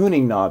a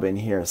tuning knob in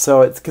here.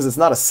 So it's because it's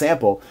not a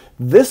sample.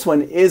 This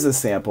one is a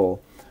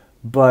sample,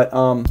 but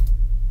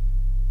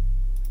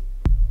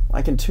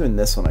I can tune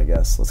this one, I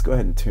guess. Let's go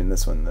ahead and tune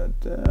this one,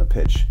 the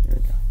pitch. Here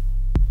we go.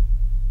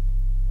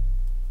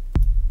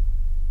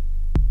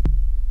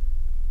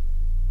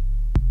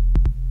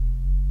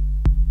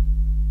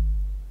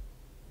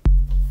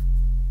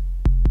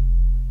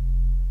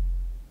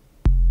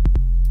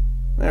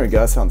 There we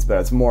go, that sounds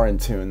better. It's more in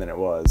tune than it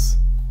was.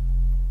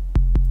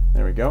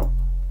 There we go.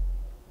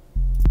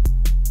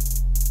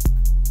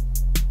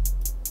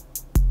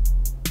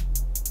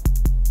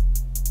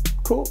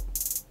 Cool.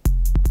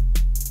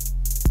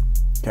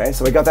 Okay,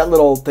 so we got that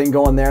little thing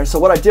going there. So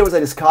what I did was I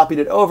just copied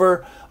it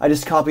over. I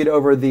just copied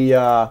over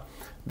the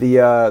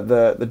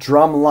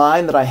drum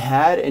line that I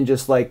had and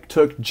just like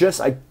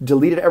I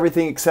deleted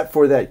everything except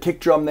for that kick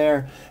drum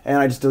there, and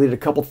I just deleted a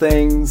couple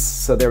things.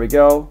 So there we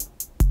go.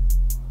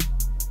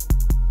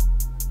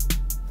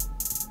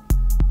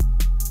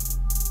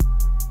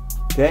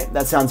 Okay,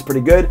 that sounds pretty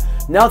good.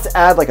 Now let's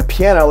add like a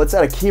piano. Let's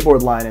add a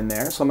keyboard line in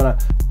there. So I'm gonna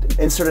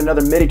insert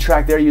another MIDI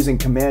track there using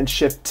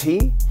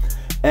Command-Shift-T.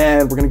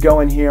 And we're going to go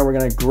in here, we're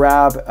going to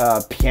grab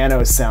a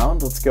piano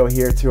sound. Let's go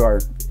here to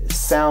our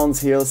sounds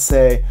here. Let's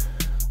say,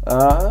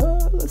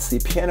 let's see,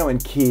 piano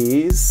and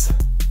keys.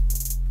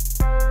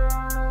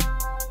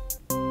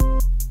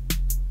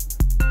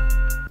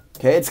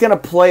 Okay, it's going to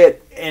play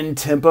it in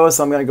tempo,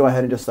 so I'm going to go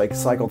ahead and just like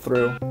cycle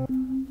through.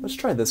 Let's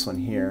try this one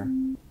here.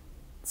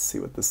 Let's see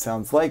what this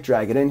sounds like.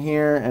 Drag it in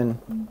here and...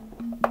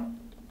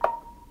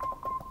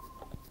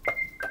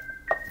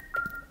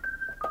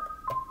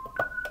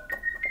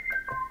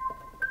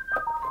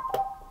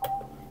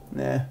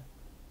 Nah.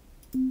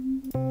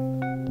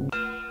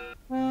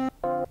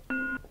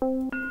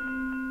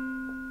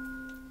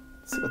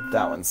 Let's see what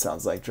that one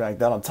sounds like. Drag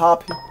that on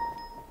top.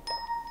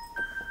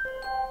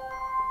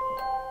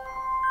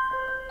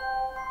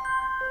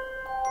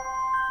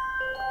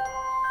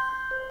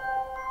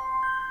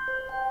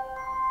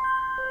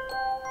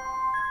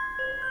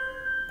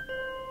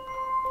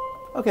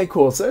 Okay,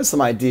 cool. So there's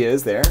some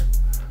ideas there.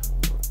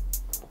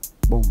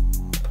 Boom.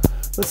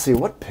 Let's see,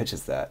 what pitch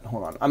is that?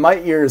 Hold on. My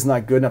ear is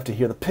not good enough to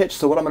hear the pitch,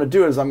 so what I'm going to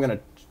do is I'm going to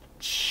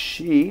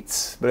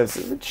cheat. But is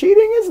it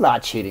cheating? It's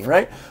not cheating,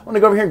 right? I'm going to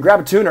go over here and grab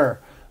a tuner.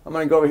 I'm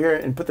going to go over here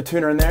and put the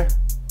tuner in there.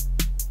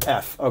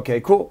 F. Okay,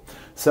 cool.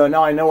 So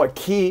now I know what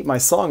key my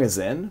song is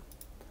in.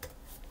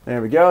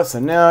 There we go. So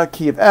now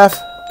key of F.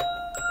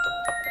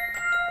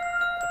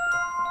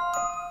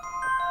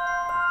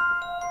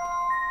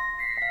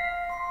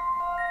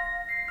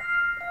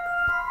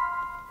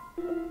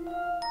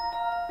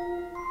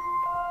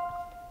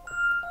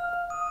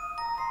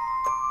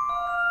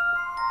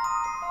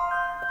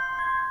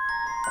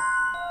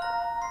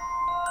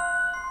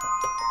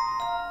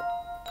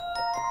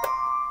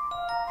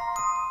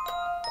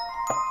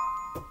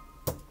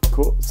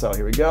 Cool, so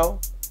here we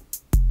go.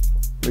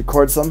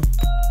 Record some.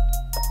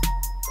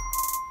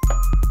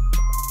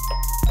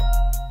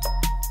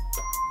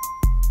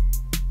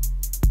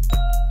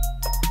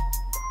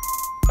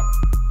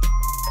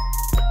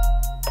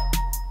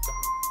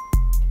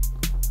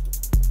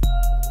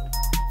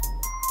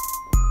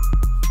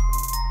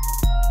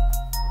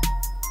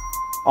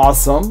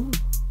 Awesome.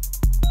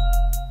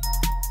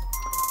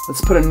 Let's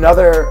put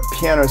another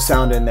piano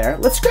sound in there.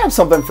 Let's grab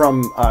something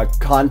from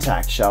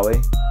Contact, shall we?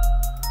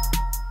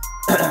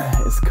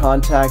 Is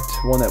Contact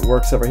one that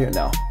works over here?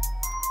 No.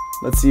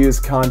 Let's use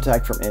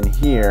Contact from in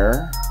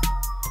here.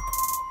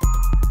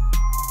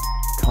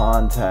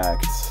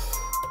 Contact.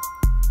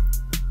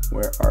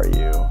 Where are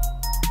you?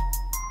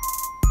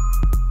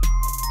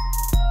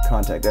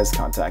 Contact, there's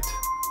Contact.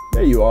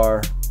 There you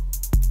are.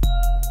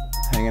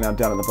 Hanging out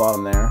down at the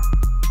bottom there.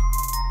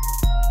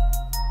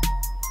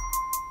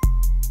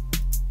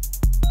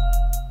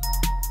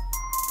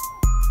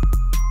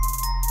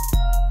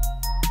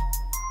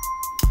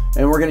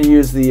 And we're going to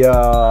use the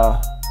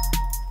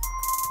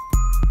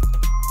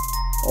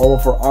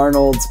Oliver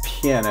Arnold's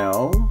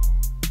piano.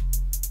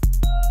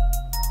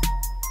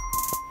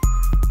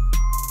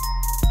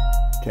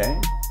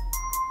 Okay.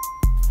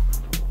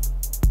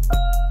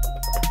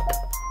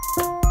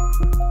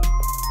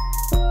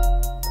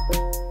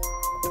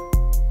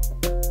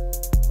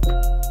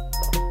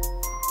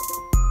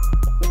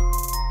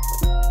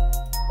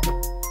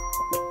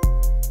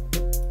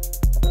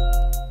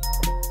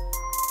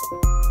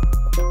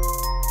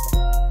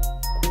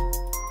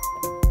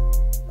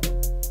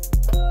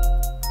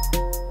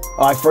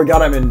 Oh, I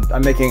forgot I'm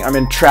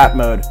in trap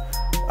mode.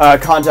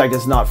 Contact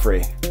is not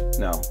free.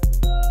 No.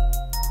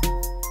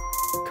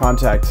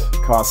 Contact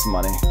costs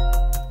money.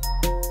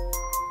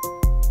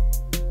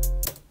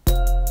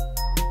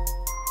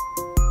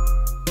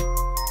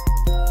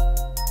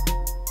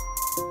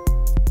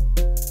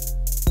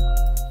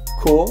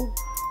 Cool.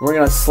 We're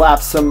gonna slap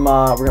some.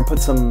 We're gonna put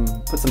some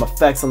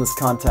effects on this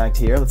Contact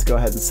here. Let's go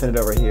ahead and send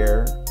it over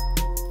here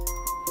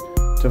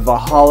to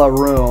Valhalla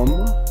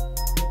Room.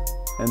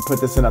 And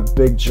put this in a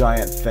big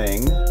giant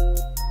thing.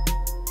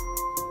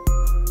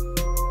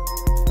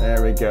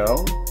 There we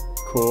go.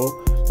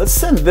 Cool. Let's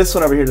send this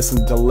one over here to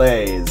some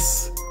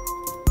delays.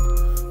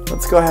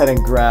 Let's go ahead and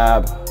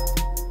grab,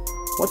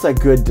 what's a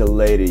good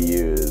delay to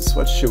use?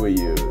 What should we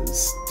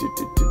use?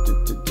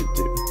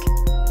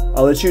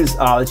 Oh, let's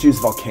use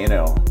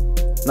Volcano.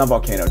 Not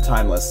Volcano,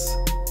 Timeless.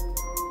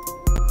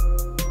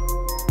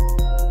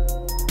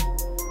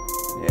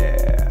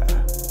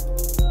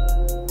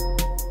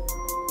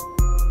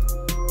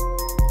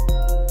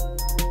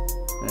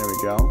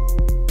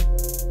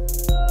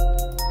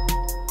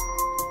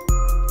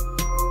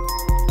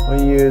 We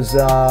use,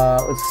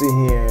 let's see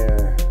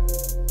here.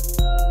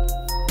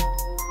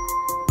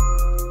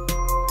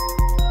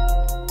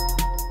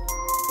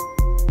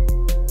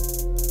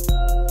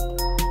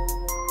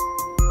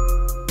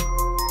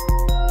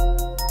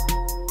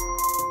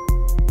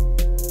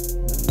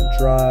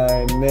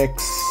 Dry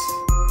mix.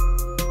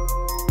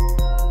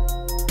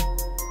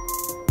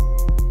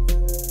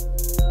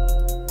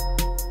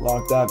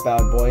 Lock that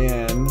bad boy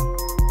in.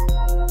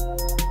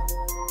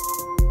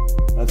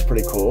 That's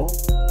pretty cool.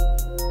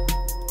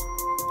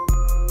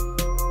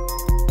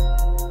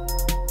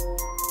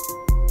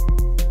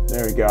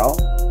 There we go.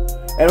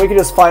 And we can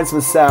just find some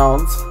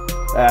sounds.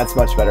 That's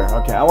much better.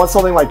 Okay, I want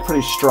something like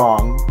pretty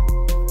strong.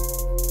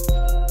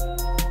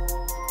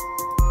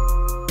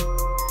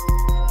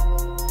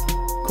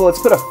 Cool, let's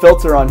put a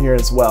filter on here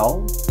as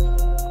well.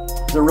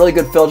 There's a really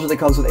good filter that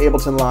comes with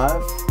Ableton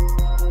Live.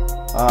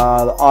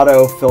 The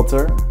auto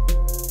filter.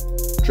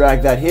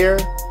 Drag that here,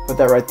 put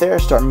that right there,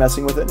 start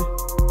messing with it.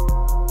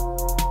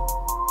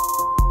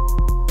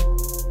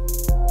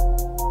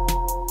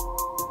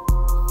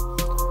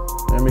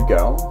 There we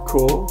go,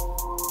 cool.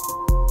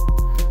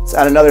 Let's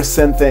add another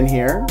synth in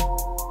here.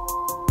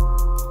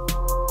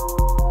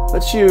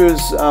 Let's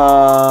use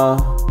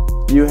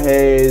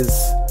Yuhei's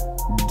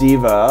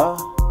Diva.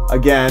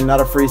 Again, not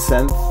a free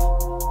synth.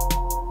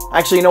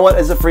 Actually, you know what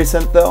is a free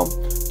synth though?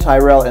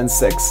 Tyrell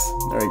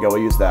N6. There we go,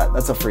 we'll use that.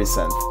 That's a free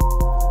synth.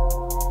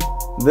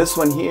 This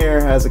one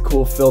here has a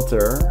cool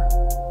filter.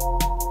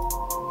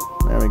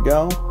 There we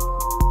go.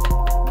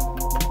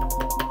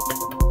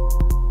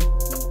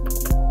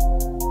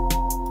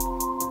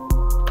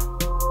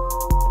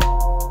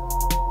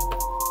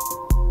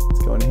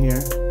 Let's go in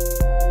here.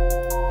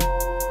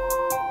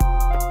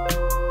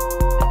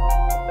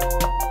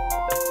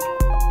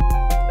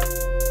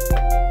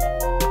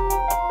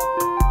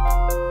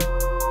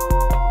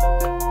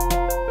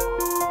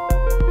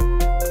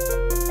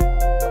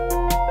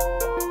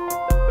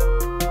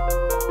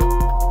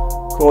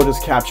 We'll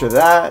just capture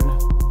that.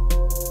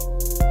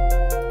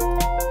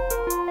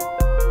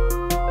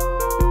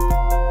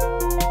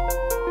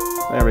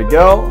 There we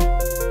go.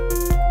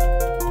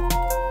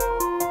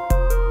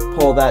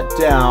 Pull that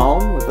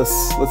down with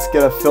this. Let's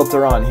get a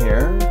filter on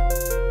here.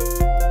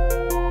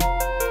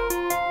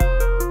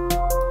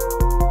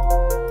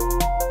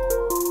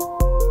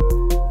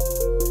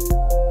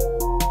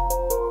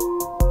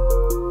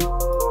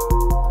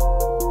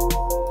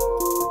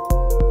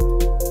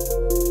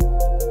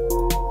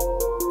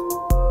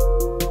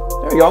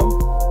 There we go.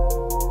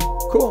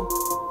 Cool.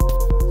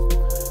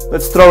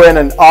 Let's throw in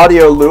an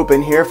audio loop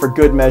in here for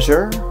good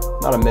measure.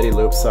 Not a MIDI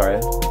loop, sorry.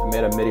 I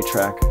made a MIDI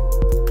track.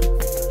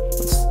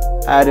 Let's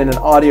add in an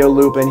audio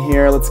loop in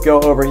here. Let's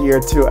go over here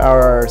to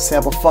our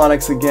sample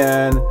phonics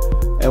again,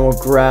 and we'll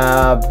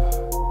grab,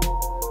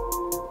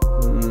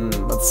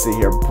 let's see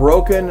here,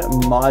 broken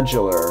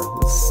modular.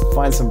 Let's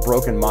find some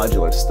broken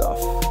modular stuff.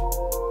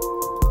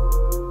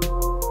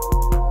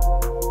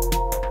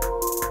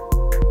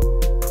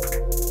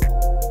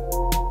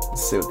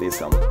 See what these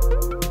come.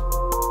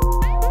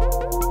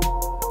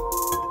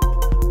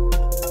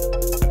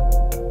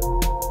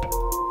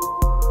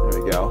 There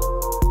we go.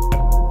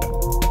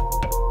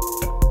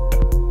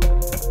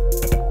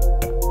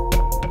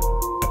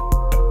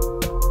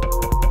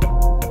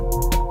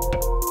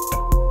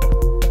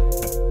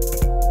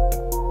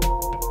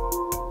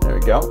 There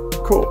we go.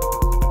 Cool.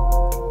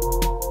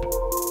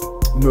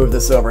 Move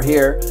this over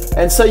here.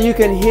 And so you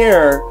can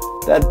hear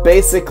that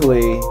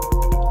basically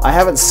I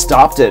haven't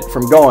stopped it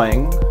from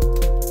going.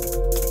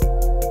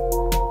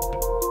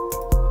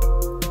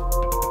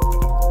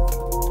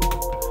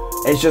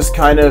 It's just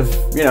kind of,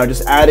 you know,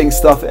 just adding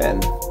stuff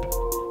in.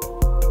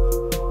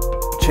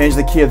 Change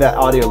the key of that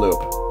audio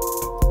loop.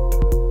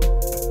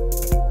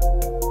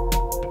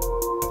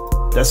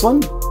 This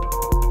one?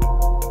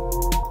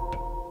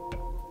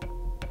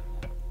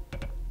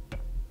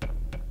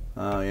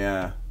 Oh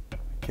yeah, I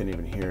can't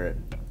even hear it.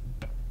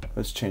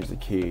 Let's change the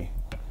key.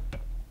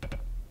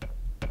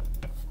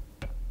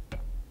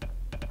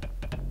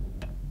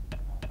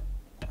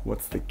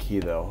 What's the key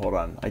though? Hold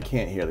on, I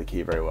can't hear the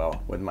key very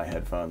well with my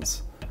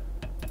headphones.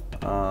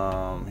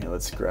 Here,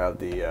 let's grab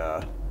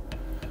the,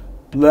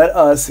 let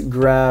us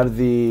grab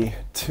the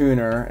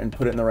tuner and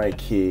put it in the right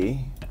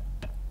key.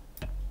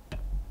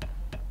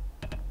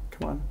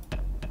 Come on.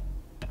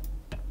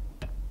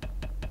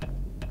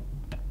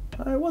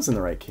 It was in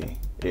the right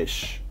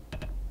key-ish.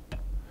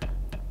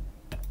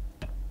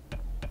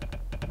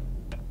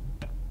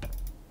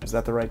 Is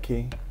that the right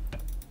key?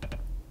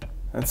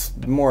 That's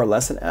more or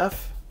less an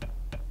F.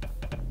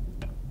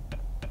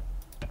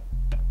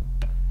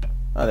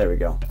 Oh, there we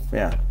go.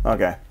 Yeah,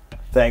 okay.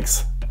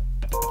 Thanks.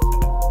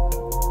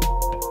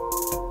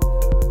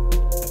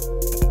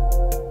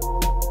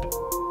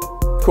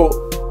 Cool.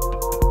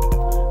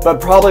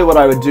 But probably what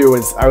I would do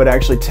is I would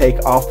actually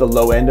take off the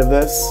low end of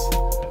this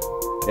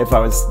if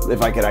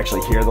I could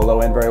actually hear the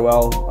low end very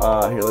well.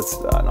 Here, let's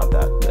not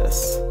that,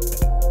 this.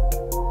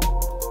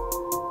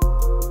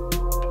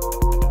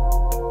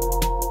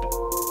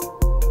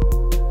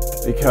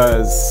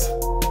 Because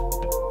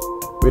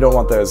we don't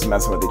want those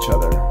messing with each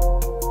other.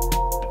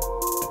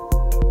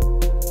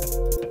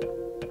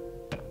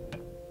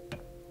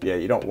 Yeah,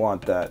 you don't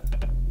want that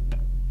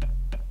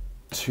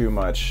too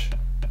much.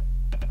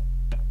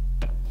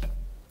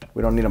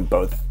 We don't need them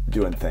both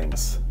doing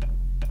things.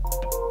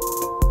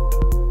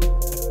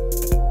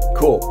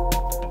 Cool.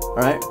 All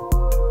right.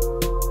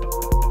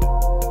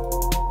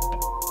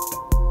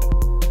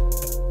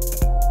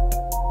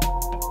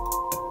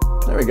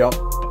 There we go.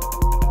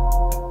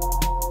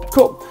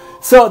 Cool.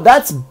 So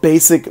that's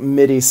basic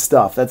MIDI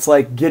stuff. That's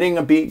like getting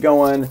a beat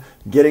going,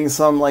 getting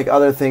some like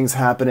other things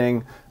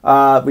happening.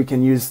 We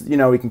can use,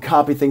 we can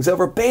copy things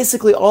over.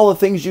 Basically all the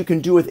things you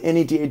can do with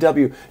any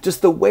DAW,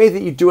 just the way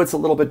that you do it's a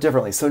little bit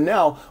differently. So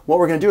now what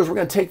we're going to do is we're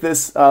going to take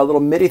this little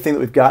MIDI thing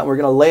that we've got and we're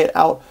going to lay it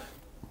out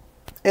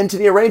into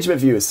the arrangement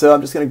view. So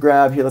I'm just going to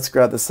grab here, let's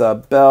grab this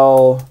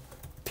bell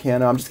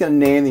piano. I'm just going to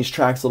name these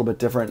tracks a little bit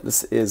different.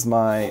 This is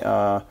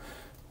my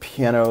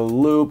piano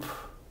loop,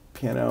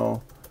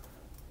 piano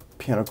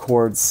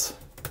chords,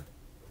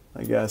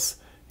 I guess.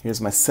 Here's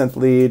my synth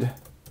lead.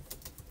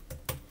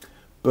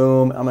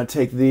 Boom. I'm going to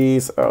take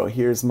these. Oh,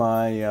 here's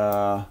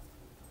my,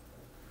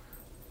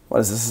 what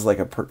is this? This is like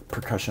a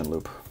percussion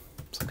loop.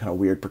 Some kind of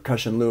weird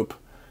percussion loop.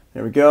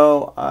 There we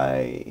go.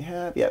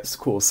 Yeah, it's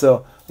cool.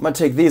 So I'm going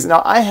to take these.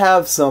 Now I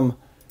have some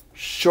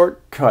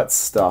shortcut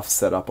stuff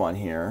set up on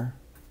here.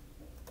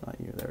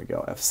 There we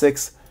go.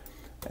 F6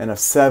 and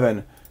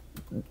F7.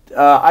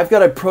 I've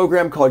got a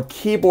program called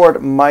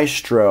Keyboard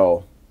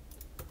Maestro.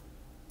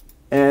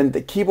 And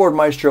the Keyboard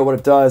Maestro, what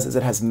it does is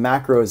it has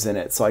macros in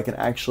it, so I can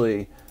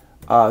actually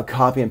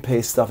copy and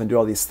paste stuff and do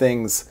all these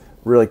things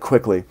really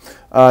quickly.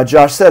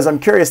 Josh says, I'm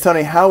curious,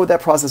 Tony, how would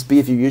that process be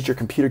if you used your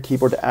computer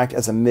keyboard to act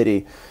as a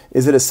MIDI?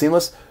 Is it as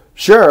seamless?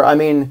 Sure, I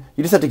mean,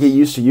 you just have to get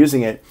used to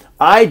using it.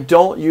 I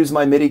don't use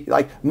my MIDI,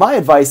 like, my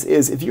advice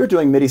is if you're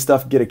doing MIDI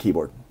stuff, get a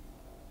keyboard.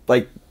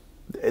 Like,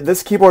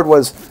 this keyboard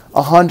was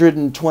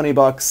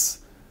 $120.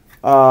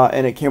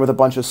 And it came with a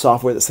bunch of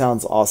software that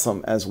sounds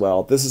awesome as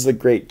well. This is a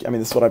great, I mean,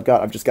 this is what I've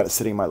got. I've just got it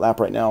sitting in my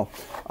lap right now.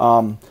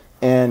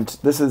 And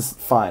this is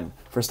fine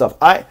for stuff.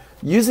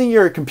 Using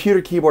your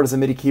computer keyboard as a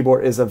MIDI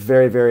keyboard is a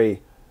very,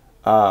 very,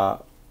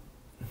 it's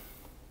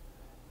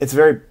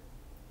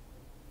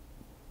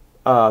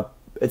a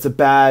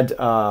bad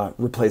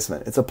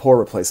replacement. It's a poor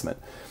replacement.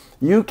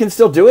 You can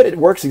still do it. It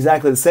works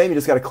exactly the same. You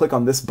just got to click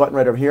on this button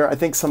right over here. I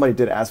think somebody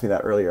did ask me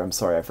that earlier. I'm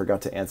sorry, I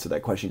forgot to answer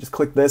that question. You just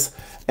click this,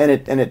 and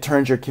it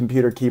turns your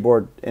computer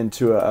keyboard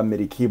into a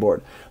MIDI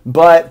keyboard.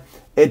 But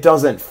it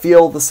doesn't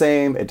feel the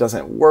same. It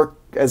doesn't work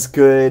as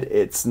good.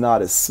 It's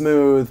not as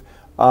smooth.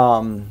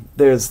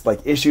 There's like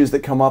issues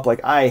that come up.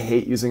 Like I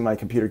hate using my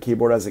computer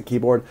keyboard as a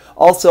keyboard.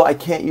 Also, I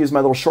can't use my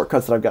little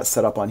shortcuts that I've got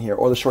set up on here,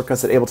 or the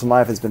shortcuts that Ableton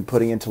Live has been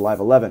putting into Live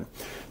 11.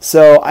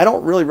 So I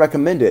don't really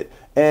recommend it.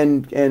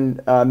 And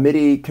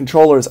MIDI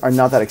controllers are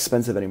not that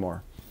expensive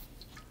anymore.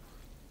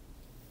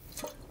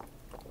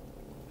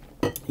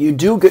 You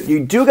do got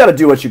to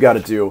do what you got to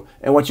do,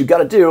 and what you got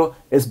to do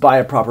is buy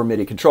a proper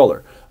MIDI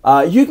controller.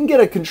 You can get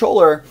a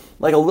controller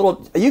like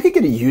you could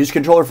get a used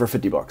controller for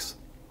 $50.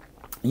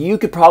 You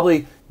could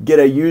probably get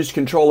a used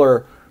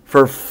controller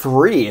for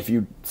free if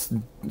you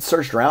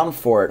searched around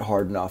for it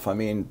hard enough. I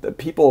mean,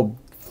 people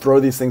throw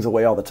these things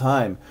away all the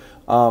time.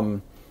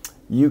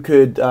 You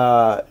could.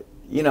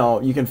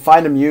 You can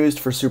find them used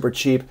for super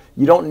cheap.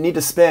 You don't need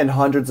to spend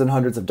hundreds and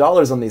hundreds of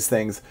dollars on these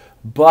things,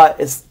 but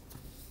it's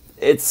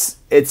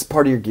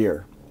part of your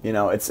gear.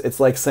 It's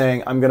like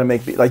saying I'm gonna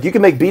make you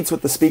can make beats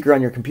with the speaker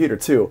on your computer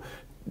too.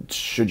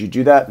 Should you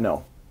do that?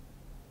 No,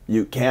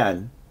 you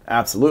can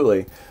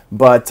absolutely,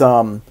 but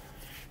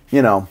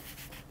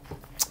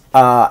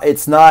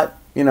it's not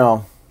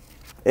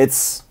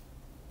it's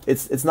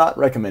not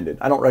recommended.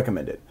 I don't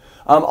recommend it.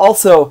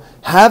 Also,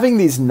 having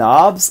these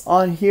knobs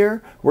on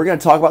here, we're going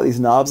to talk about these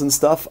knobs and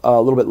stuff a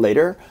little bit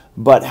later,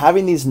 but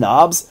having these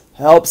knobs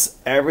helps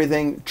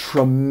everything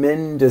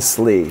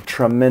tremendously.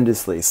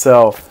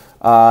 So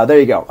there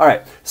you go. All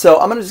right, so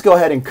I'm going to just go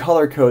ahead and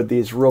color code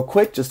these real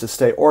quick just to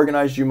stay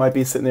organized. You might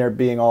be sitting there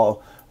being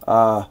all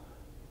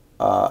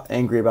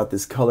angry about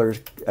this color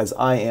as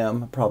I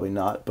am. Probably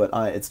not, but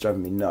it's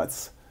driving me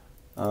nuts.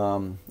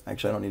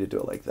 Actually, I don't need to do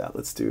it like that.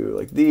 Let's do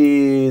like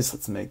these.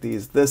 Let's make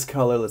these this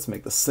color. Let's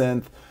make the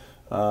synth.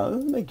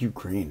 Let's make you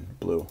green,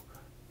 blue,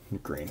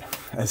 green,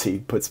 as he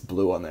puts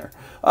blue on there.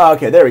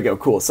 Okay, there we go.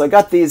 Cool. So I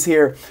got these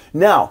here.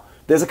 Now,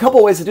 there's a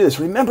couple ways to do this.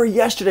 Remember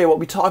yesterday what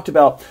we talked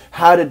about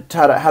how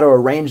to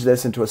arrange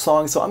this into a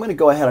song. So I'm going to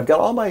go ahead. I've got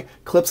all my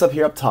clips up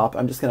here up top.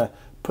 I'm just going to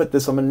put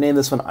this. I'm going to name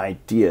this one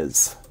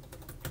Ideas.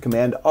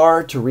 Command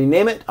R to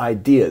rename it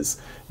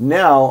Ideas.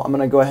 Now I'm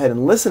going to go ahead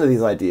and listen to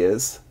these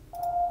ideas.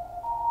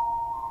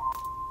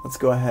 Let's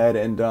go ahead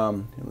and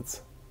let's.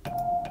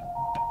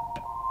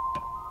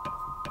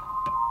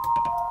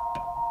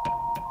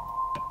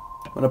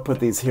 I'm going to put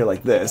these here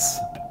like this.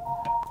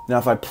 Now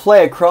if I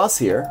play across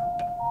here,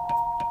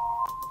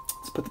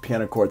 let's put the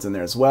piano chords in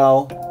there as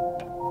well.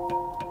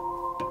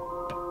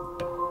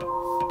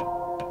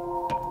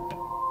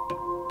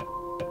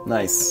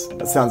 Nice.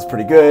 That sounds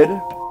pretty good.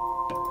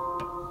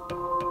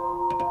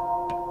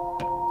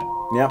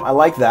 Yeah, I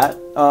like that.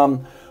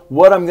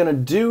 What I'm going to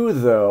do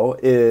though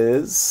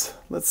is,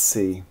 let's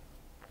see,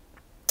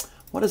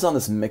 what is on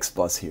this mix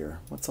bus here?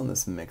 What's on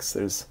this mix?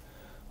 There's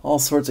all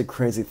sorts of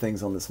crazy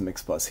things on this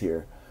mix bus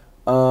here.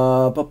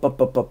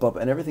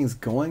 And everything's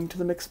going to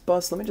the mix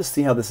bus. Let me just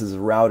see how this is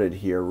routed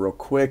here real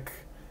quick,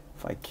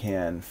 if I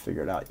can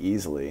figure it out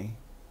easily.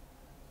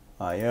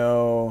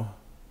 I/O.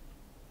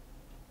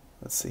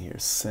 Let's see here,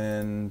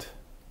 send.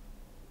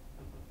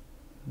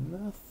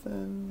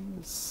 Nothing.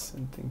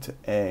 Something to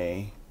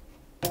A.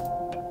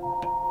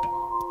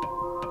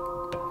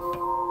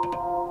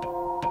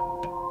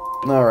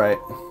 All right.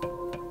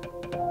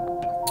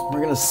 We're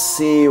going to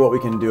see what we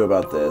can do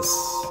about this.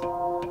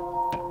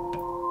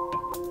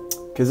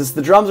 Because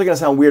the drums are going to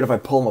sound weird if I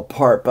pull them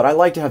apart, but I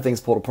like to have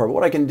things pulled apart. But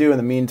what I can do in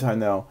the meantime,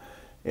 though,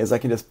 is I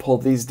can just pull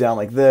these down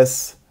like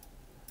this.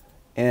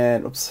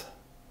 And, oops.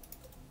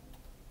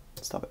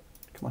 Stop it.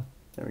 Come on.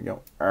 There we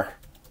go.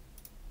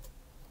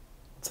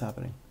 What's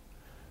happening?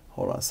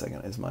 Hold on a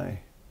second. Is my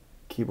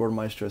keyboard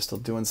maestro still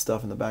doing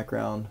stuff in the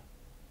background?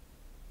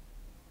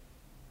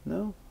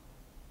 No?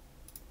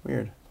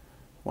 Weird.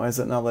 Why is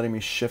it not letting me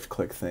shift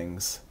click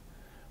things?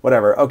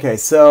 Whatever. Okay,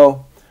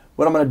 so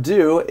what I'm going to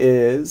do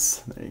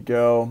is, there you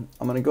go.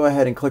 I'm going to go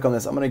ahead and click on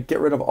this. I'm going to get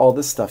rid of all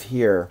this stuff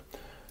here.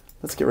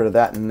 Let's get rid of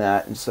that and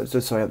that, and so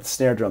I have the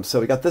snare drum. So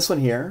we got this one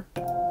here.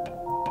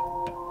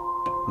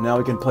 Now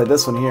we can play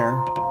this one here.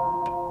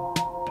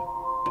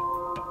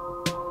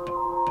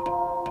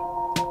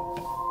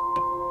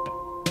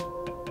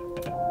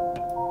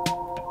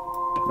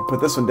 I'm going to put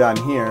this one down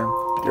here.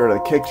 Get rid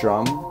of the kick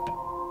drum.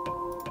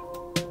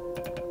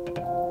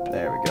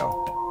 There we go.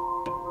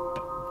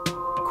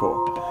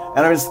 Cool.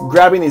 And I'm just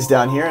grabbing these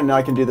down here, and now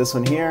I can do this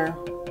one here.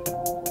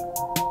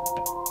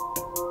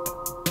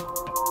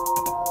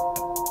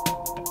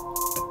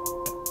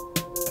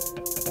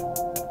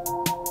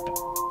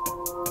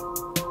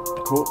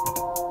 Cool.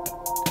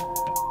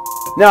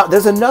 Now,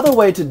 there's another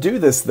way to do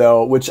this,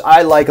 though, which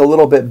I like a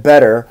little bit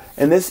better,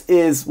 and this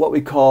is what we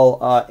call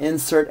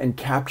insert and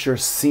capture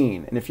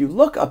scene. And if you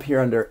look up here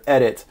under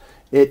Edit,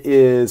 it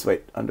is,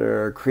 wait,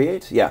 under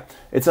Create? Yeah,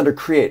 it's under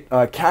Create,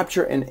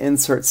 Capture and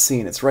Insert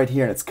Scene. It's right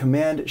here, and it's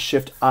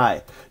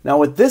Command-Shift-I. Now,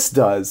 what this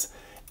does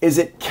is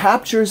it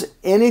captures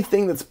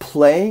anything that's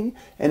playing,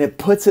 and it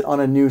puts it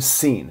on a new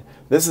scene.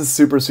 This is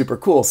super, super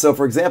cool. So,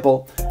 for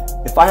example,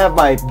 if I have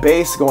my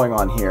bass going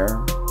on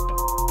here,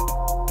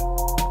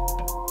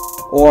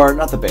 or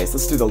not the bass,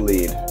 let's do the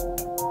lead.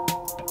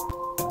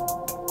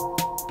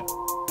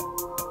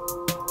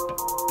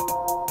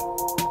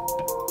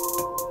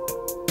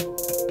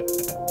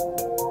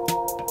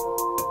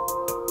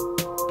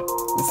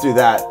 Let's do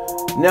that.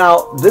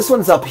 Now, this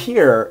one's up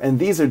here, and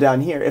these are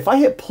down here. If I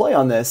hit play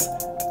on this,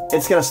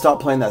 it's going to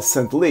stop playing that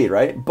synth lead,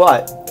 right?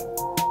 But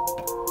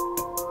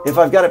if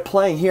I've got it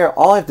playing here,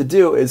 all I have to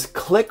do is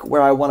click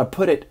where I want to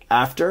put it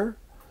after,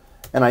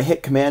 and I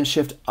hit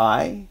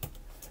Command-Shift-I,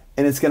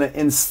 and it's going to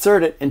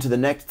insert it into the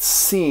next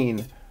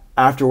scene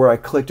after where I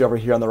clicked over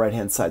here on the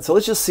right-hand side. So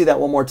let's just see that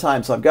one more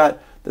time. So I've got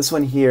this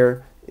one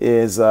here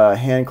is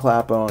hand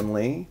clap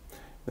only.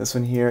 This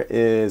one here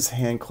is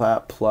hand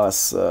clap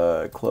plus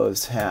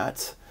closed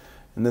hat.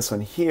 And this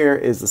one here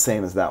is the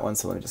same as that one.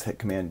 So let me just hit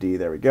Command-D.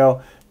 There we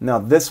go. Now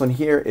this one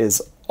here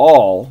is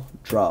all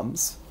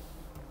drums.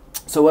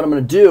 So what I'm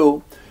going to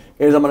do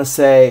is I'm going to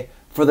say,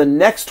 for the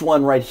next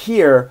one right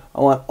here,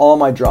 I want all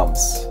my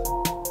drums.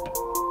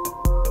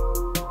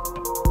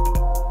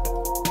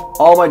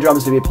 All my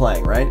drums to be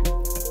playing, right?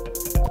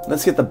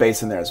 Let's get the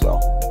bass in there as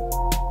well.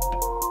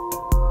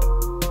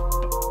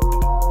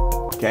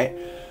 Okay,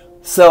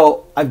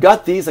 so I've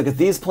got these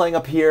playing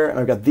up here, and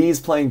I've got these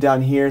playing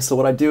down here. So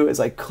what I do is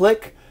I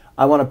click,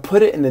 I want to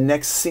put it in the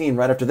next scene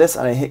right after this,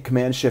 and I hit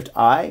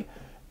Command-Shift-I.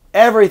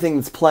 Everything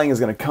that's playing is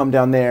going to come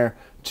down there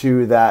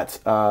to that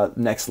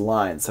next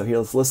line. So here,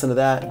 let's listen to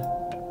that.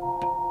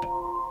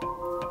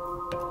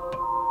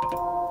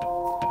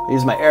 I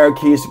use my arrow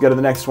keys to go to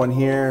the next one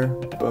here.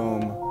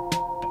 Boom.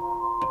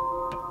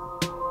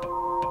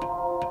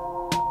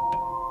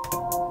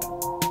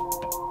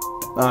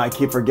 I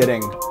keep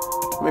forgetting.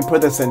 Let me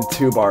put this in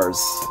 2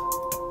 bars.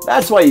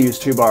 That's why you use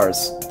 2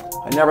 bars.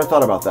 I never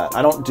thought about that.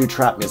 I don't do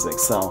trap music,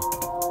 so.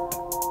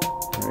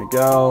 There we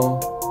go.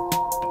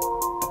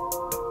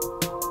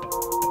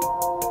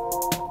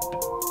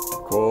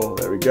 Cool,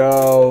 there we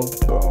go.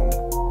 Boom.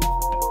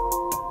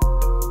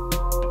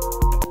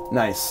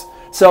 Nice.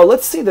 So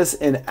let's see this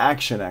in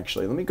action,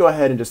 actually. Let me go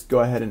ahead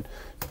and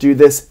do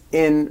this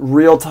in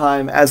real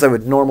time as I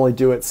would normally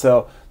do it.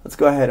 So let's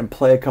go ahead and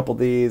play a couple of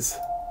these.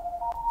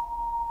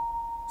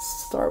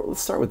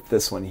 Let's start with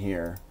this one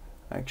here,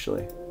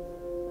 actually.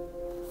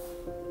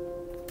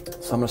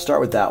 So I'm going to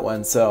start with that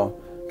one. So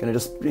I'm going to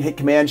just hit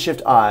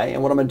Command-Shift-I,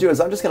 and what I'm going to do is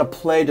I'm just going to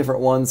play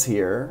different ones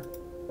here.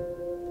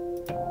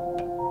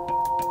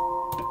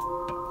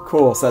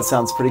 Cool, so that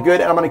sounds pretty good.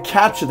 And I'm going to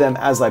capture them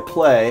as I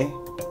play.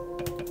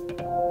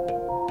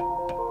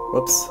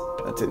 Whoops,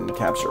 that didn't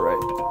capture right.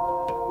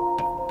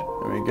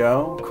 There we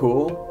go,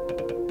 cool.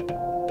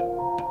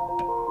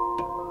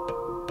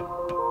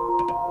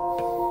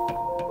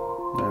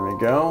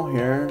 Go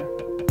here.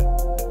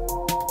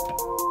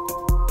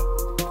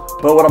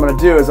 But what I'm going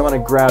to do is I'm going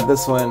to grab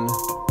this one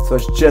so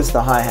it's just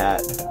the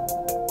hi-hat.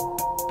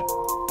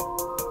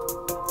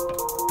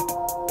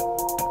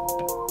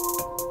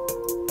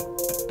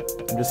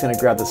 I'm just going to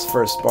grab this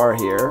first bar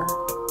here.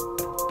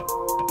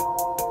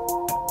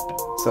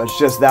 So it's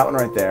just that one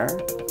right there.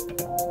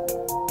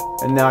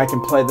 And now I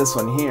can play this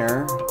one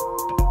here.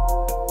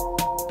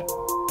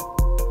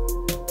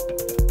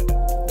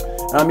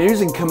 And I'm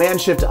using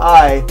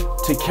Command-Shift-I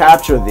to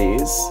capture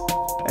these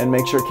and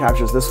make sure it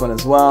captures this one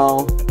as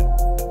well.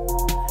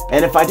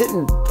 And if I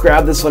didn't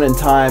grab this one in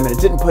time and it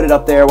didn't put it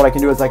up there, what I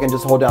can do is I can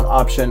just hold down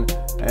Option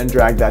and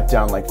drag that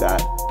down like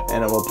that,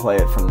 and it will play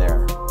it from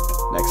there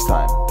next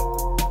time.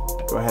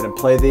 Go ahead and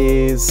play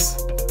these.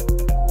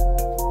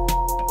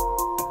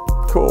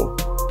 Cool.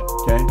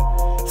 Okay.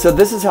 So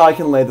this is how I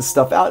can lay the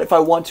stuff out. If I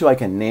want to, I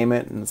can name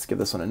it. And let's give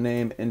this one a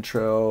name.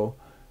 Intro.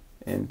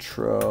 And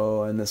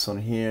this one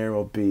here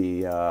will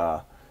be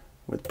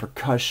with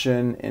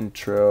percussion.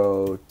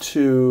 Intro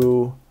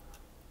 2.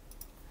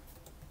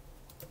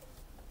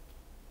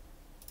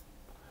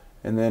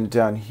 And then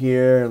down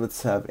here,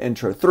 let's have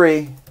intro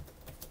 3.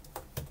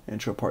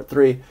 Intro part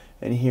 3.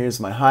 And here's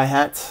my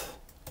hi-hat.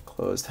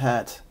 Closed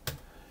hat.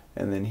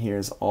 And then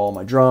here's all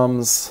my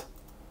drums.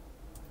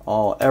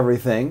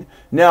 Everything.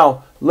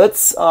 Now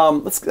let's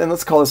call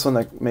this one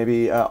like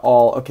maybe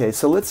all. Okay,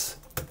 so let's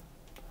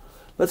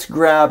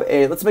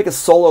make a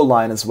solo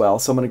line as well.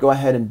 So I'm going to go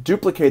ahead and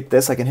duplicate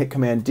this. I can hit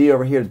Command D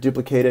over here to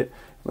duplicate it.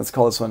 Let's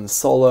call this one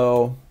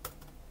solo,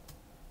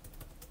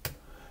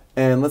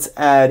 and let's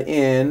add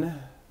in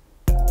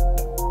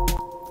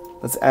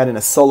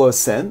a solo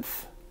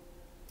synth.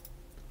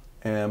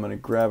 And I'm going to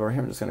grab over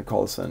here. I'm just going to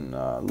call this one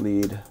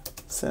lead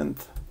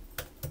synth.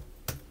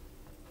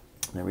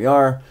 There we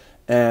are.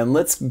 And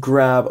let's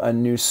grab a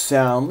new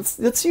sound.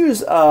 Let's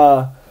use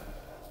Spectrasonics.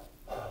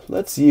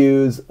 Let's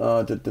use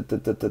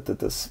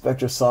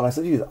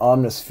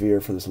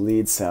Omnisphere for this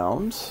lead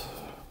sound.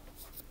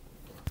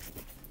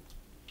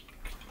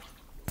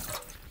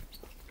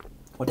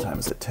 What time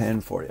is it?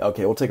 10:40.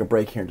 Okay, we'll take a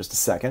break here in just a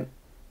second.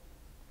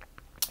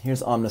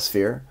 Here's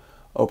Omnisphere.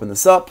 Open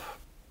this up.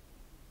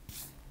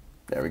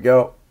 There we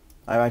go.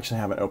 I actually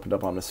haven't opened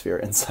up Omnisphere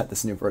inside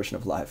this new version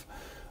of Live.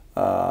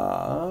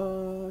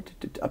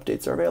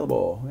 Updates are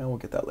available. We'll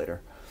get that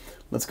later.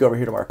 Let's go over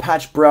here to our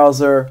patch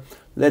browser.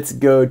 Let's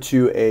go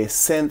to a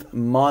synth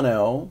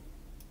mono.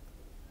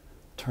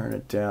 Turn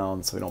it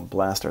down so we don't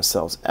blast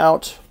ourselves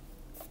out.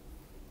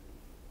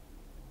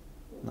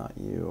 Not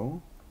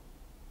you.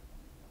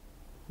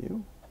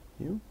 You?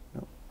 No,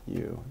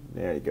 you.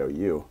 There you go,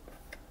 you.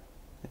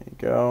 There you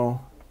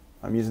go.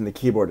 I'm using the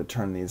keyboard to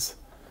turn these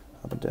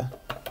up and down.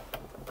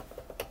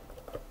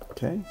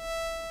 Okay.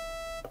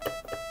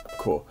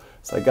 Cool.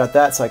 So I got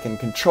that, so I can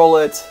control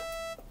it.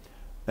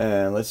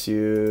 And let's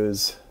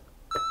use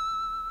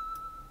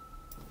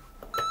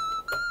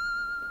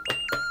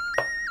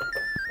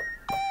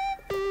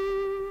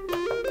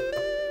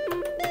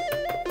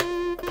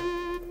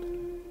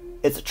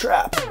it's a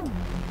trap.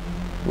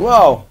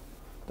 Whoa,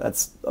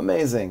 that's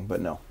amazing,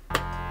 but no.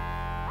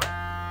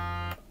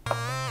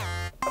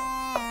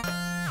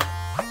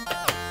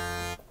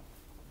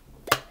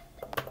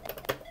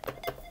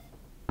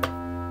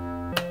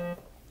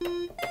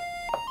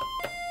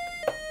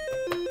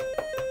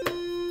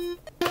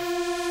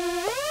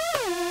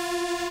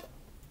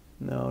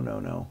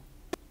 No.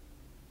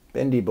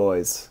 Bendy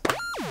boys.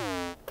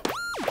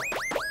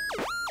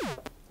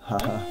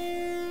 Haha.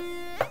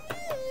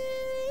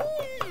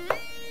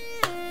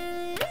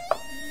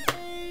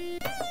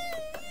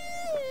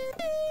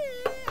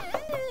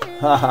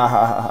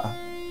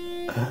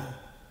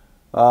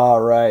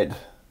 All right.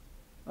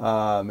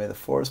 May the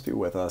force be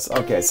with us.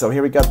 Okay, so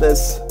here we got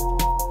this.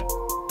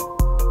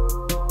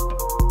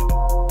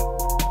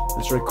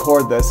 Let's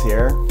record this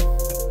here.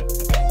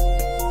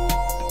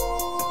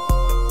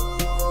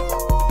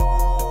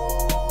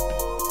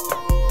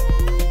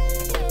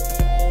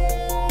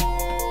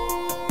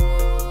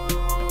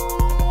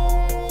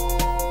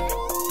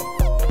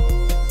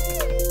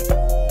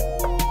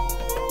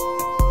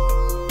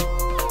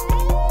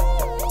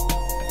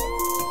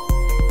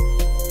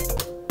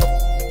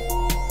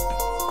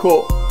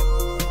 Cool.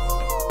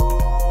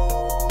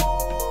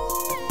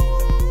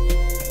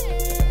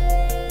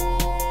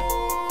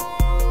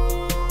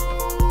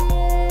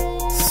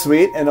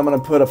 Sweet, and I'm going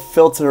to put a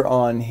filter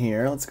on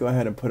here. Let's go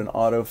ahead and put an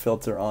auto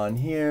filter on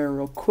here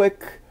real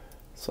quick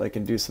so I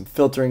can do some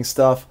filtering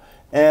stuff.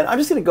 And I'm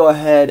just going to go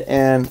ahead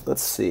and,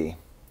 let's see.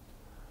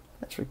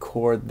 Let's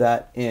record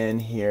that in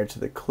here to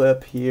the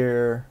clip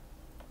here.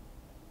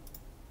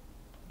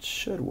 It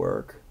should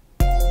work.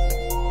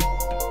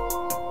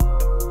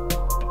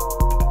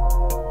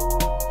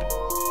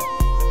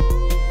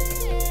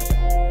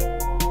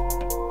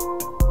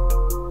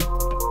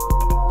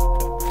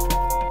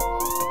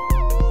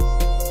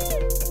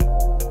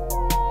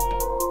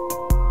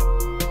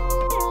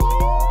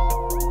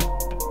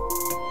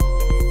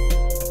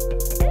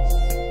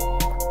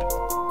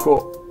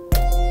 Cool.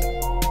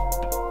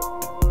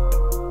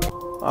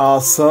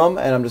 Awesome.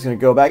 And I'm just going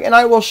to go back and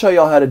I will show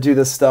y'all how to do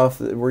this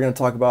stuff. We're going to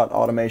talk about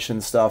automation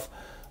stuff,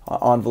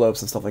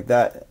 envelopes and stuff like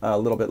that a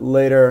little bit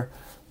later,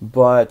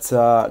 but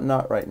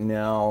not right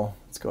now.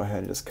 Let's go ahead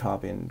and just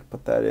copy and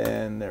put that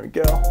in. There we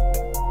go.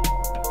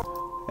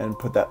 And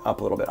put that up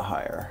a little bit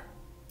higher.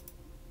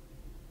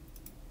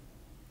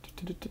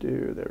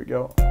 There we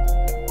go.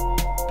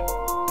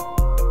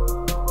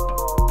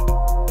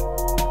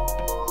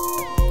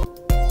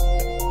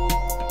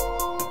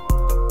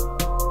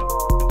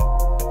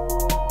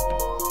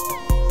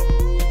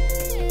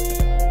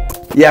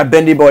 Yeah,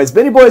 Bendy Boys.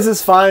 Bendy Boys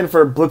is fine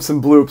for blips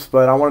and bloops,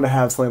 but I wanted to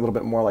have something a little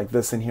bit more like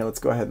this in here. Let's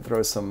go ahead and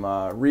throw some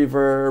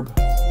reverb.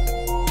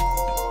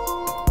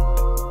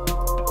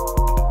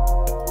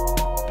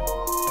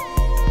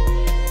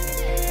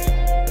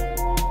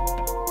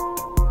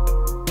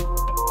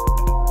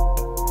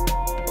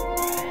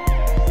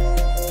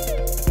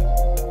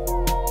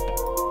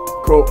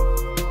 Cool.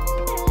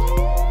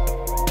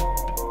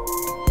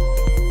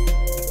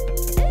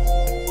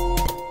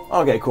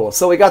 Okay, cool.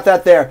 So we got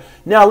that there.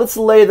 Now let's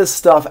lay this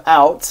stuff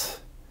out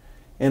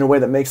in a way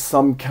that makes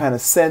some kind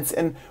of sense.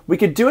 And we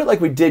could do it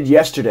like we did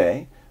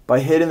yesterday by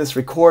hitting this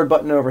record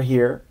button over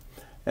here.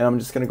 And I'm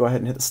just going to go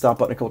ahead and hit the stop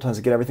button a couple times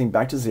to get everything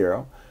back to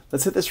 0.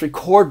 Let's hit this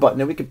record button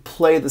and we could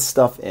play the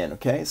stuff in,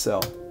 okay? So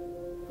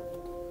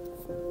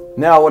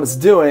now what it's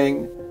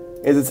doing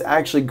is it's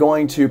actually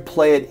going to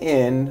play it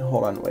in.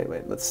 Hold on,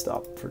 wait, let's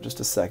stop for just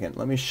a second.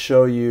 Let me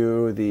show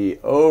you the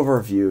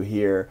overview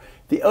here.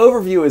 The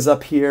overview is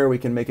up here. We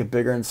can make it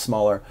bigger and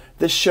smaller.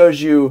 This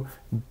shows you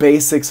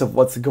basics of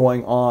what's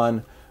going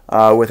on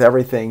with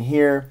everything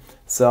here.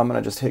 So I'm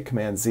going to just hit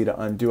Command Z to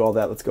undo all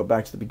that. Let's go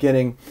back to the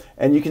beginning.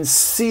 And you can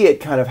see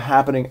it kind of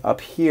happening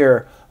up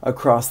here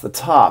across the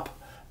top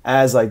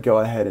as I go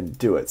ahead and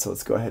do it. So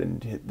let's go ahead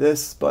and hit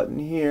this button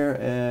here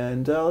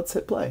and let's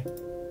hit play.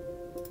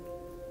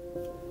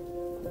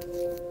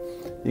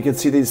 You can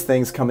see these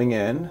things coming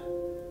in.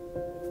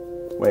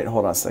 Wait,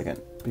 hold on a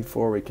second.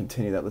 Before we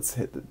continue that, let's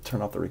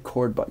turn off the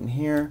record button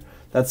here.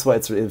 That's why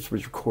it's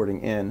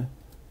recording in.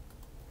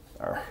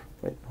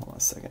 Wait, hold on a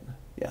second.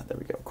 Yeah, there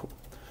we go. Cool.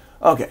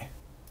 Okay.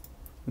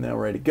 Now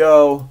we're ready to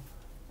go.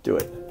 Do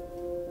it.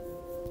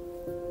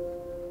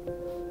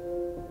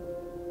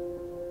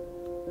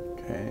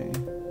 Okay.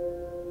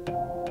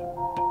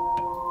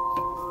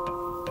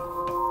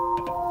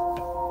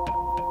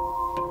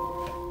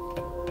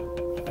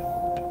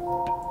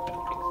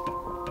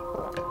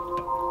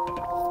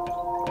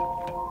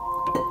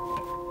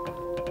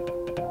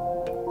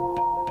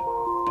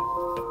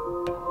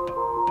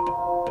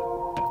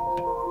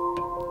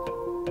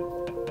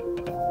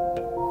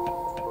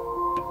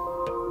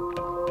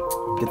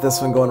 Get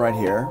this one going right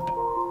here.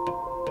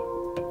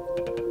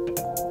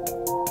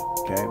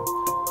 Okay.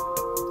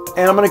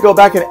 And I'm going to go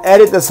back and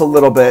edit this a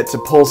little bit to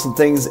pull some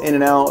things in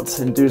and out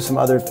and do some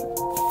other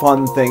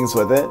fun things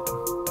with it.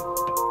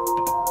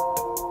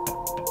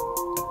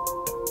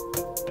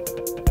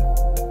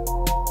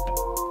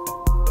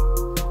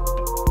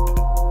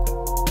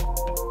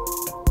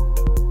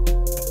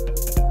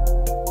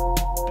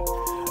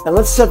 And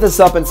let's set this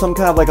up in some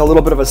kind of like a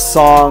little bit of a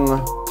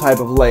song type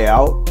of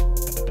layout.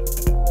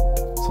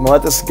 I'm gonna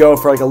let this go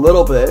for like a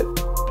little bit.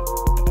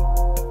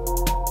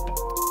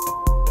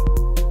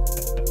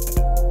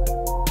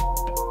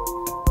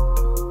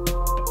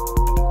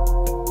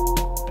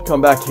 Come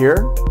back here.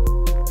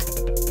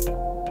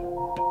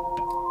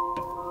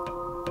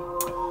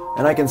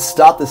 And I can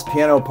stop this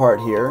piano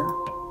part here.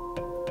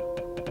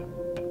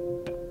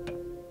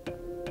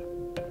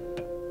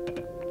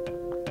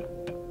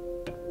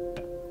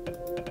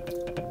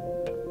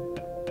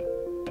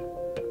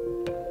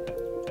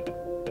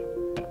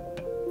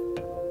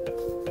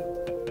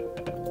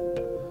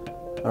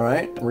 All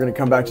right, we're going to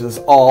come back to this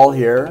all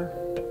here.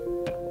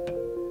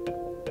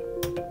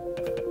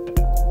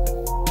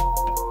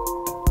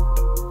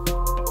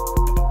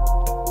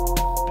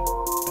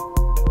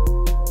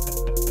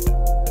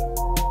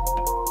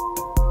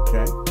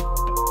 Okay.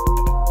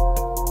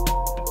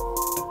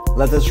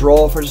 Let this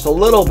roll for just a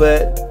little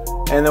bit,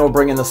 and then we'll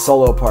bring in the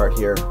solo part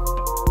here.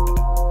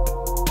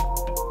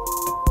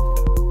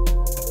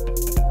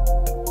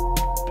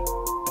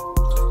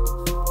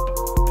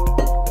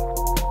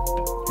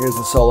 Here's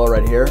the solo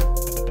right here.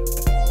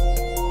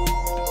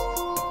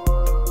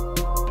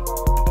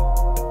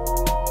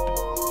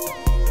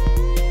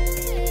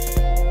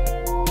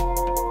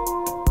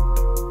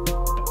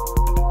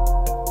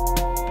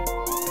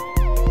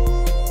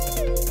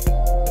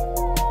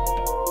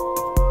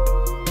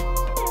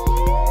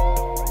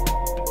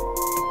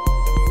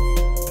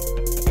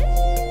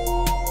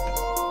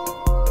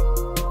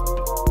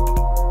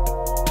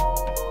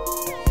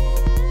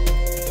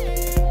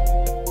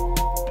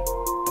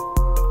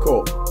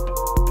 Cool.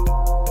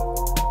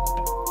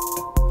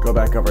 Go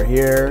back over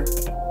here.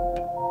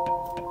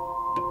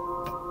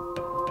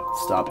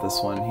 Stop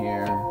this one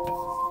here.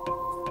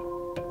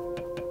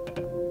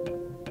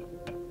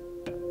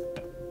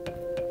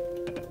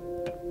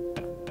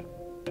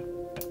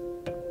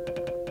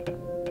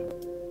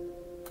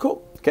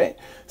 Cool. Okay.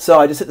 So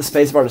I just hit the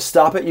space bar to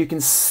stop it. You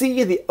can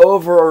see the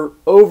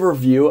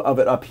overview of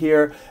it up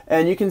here,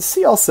 and you can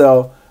see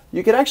also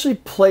you can actually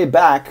play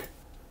back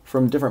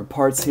from different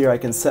parts here. I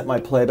can set my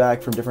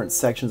playback from different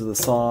sections of the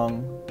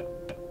song.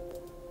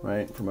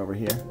 Right, from over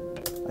here,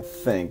 I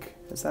think.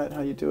 Is that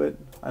how you do it?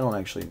 I don't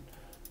actually...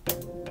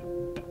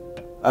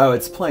 Oh,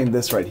 it's playing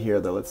this right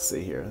here, though. Let's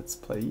see here. Let's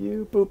play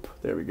you. Boop.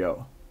 There we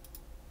go.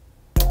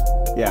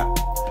 Yeah.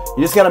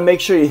 You just got to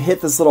make sure you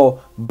hit this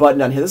little button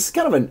down here. This is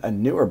kind of a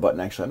newer button,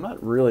 actually. I'm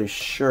not really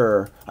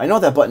sure. I know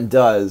what that button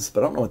does,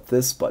 but I don't know what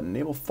this button...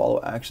 Enable follow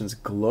actions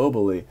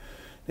globally.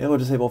 Enable or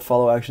disable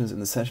follow actions in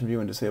the session view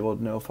and disable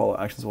no follow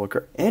actions will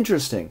occur.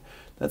 Interesting.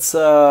 That's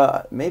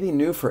maybe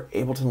new for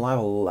Ableton Live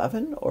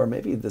 11, or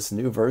maybe this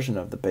new version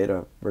of the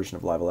beta version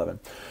of Live 11.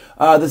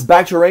 This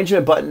back to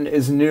arrangement button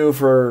is new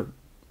for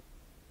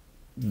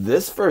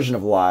this version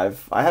of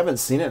Live. I haven't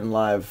seen it in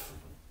Live,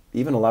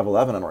 even in Live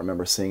 11, I don't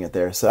remember seeing it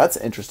there. So that's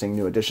an interesting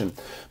new addition.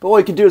 But what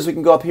we can do is we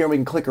can go up here and we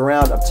can click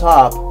around up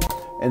top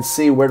and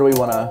see where we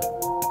want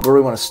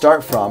to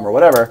start from or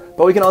whatever.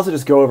 But we can also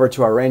just go over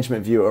to our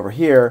arrangement view over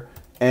here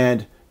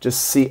and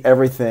just see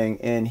everything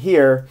in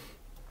here.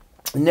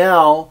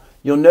 Now,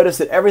 you'll notice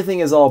that everything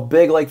is all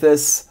big like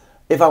this.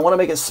 If I want to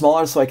make it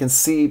smaller so I can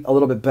see a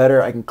little bit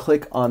better, I can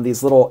click on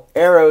these little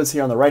arrows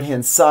here on the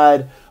right-hand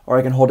side, or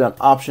I can hold down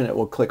Option. It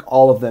will click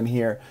all of them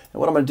here. And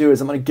what I'm going to do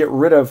is I'm going to get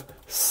rid of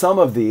some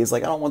of these.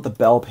 Like I don't want the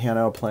bell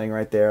piano playing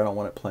right there. I don't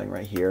want it playing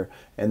right here.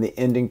 And the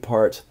ending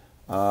part,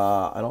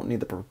 I don't need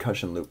the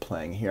percussion loop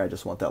playing here. I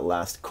just want that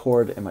last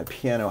chord and my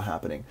piano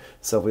happening.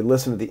 So if we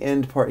listen to the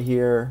end part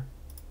here,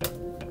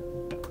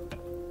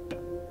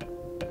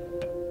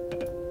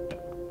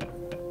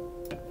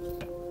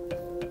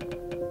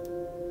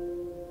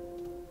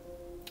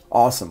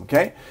 awesome,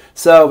 okay?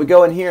 So we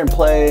go in here and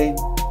play.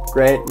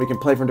 Great, we can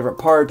play from different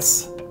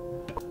parts.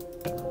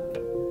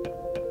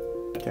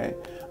 Okay,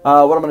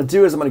 what I'm gonna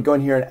do is I'm gonna go in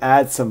here and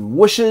add some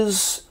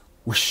whooshes.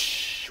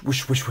 Whoosh,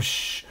 whoosh, whoosh,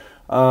 whoosh.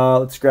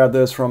 Let's grab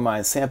those from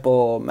my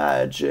sample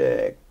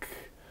magic.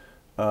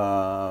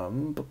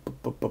 Ultimate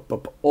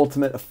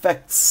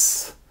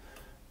effects.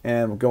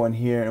 And we'll go in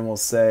here and we'll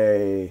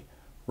say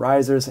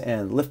risers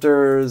and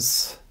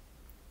lifters.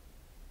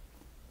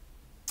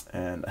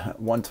 And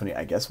 120,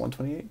 I guess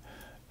 128.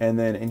 And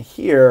then in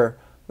here,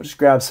 we'll just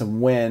grab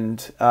some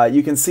wind.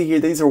 You can see here,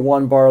 these are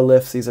 1 bar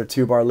lifts, these are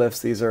 2 bar lifts,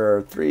 these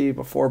are 3,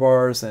 4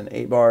 bars, and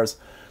 8 bars.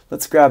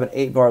 Let's grab an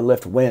 8 bar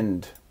lift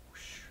wind.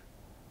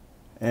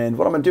 And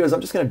what I'm gonna do is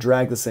I'm just gonna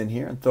drag this in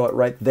here and throw it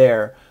right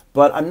there.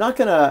 But I'm not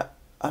gonna,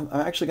 I'm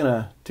actually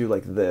gonna do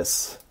like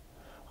this.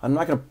 I'm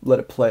not gonna let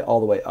it play all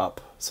the way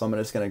up. So I'm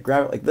just gonna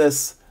grab it like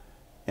this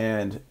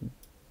and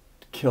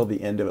kill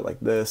the end of it like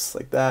this,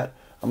 like that.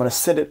 I'm going to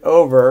send it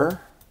over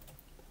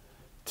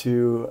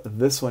to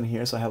this one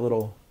here, so I have a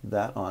little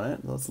that on it.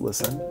 Let's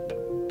listen.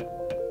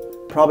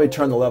 Probably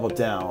turn the level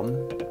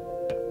down.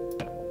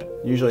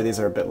 Usually these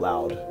are a bit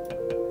loud.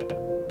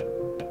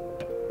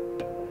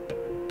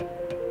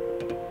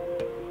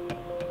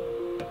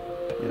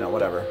 You know,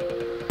 whatever.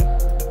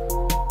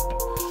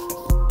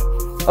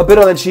 A bit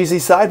on the cheesy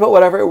side, but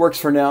whatever, it works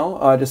for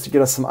now, just to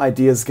get us some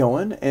ideas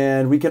going.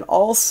 And we can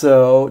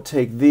also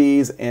take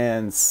these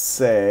and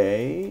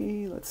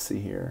say, let's see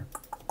here.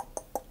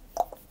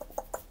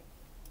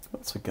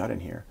 What's we got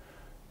in here?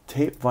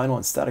 Tape, vinyl,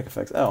 and static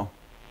effects. Oh,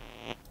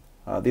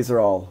 these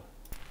are all.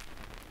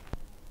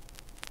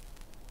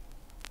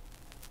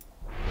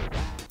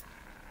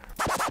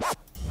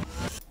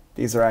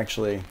 These are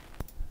actually,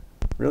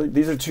 really,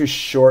 these are too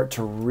short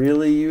to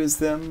really use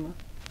them.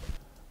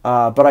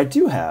 But I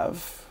do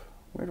have,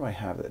 where do I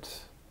have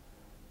it?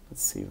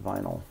 Let's see,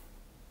 vinyl.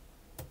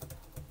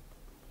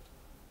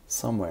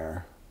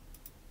 Somewhere.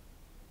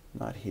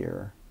 Not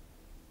here.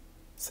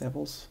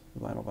 Samples?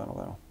 Vinyl, vinyl,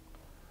 vinyl.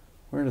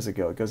 Where does it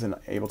go? It goes in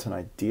Ableton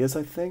Ideas,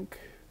 I think.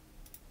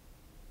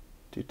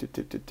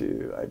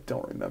 I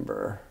don't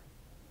remember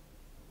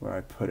where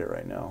I put it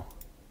right now.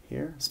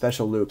 Here?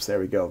 Special loops, there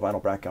we go.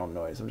 Vinyl background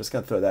noise. I'm just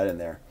going to throw that in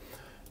there.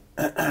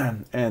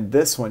 And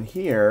this one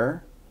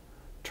here,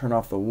 turn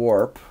off the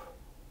warp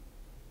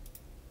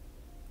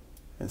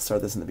and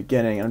start this in the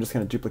beginning. I'm just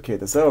going to duplicate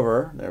this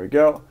over. There we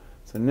go.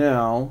 So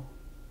now,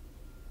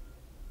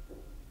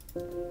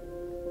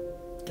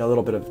 got a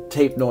little bit of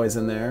tape noise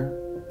in there.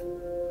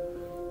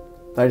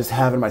 I just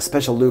have in my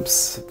special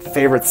loops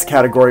favorites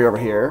category over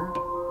here.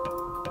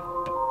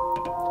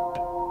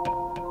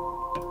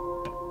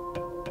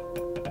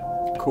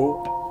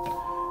 Cool.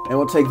 And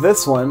we'll take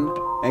this one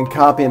and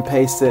copy and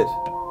paste it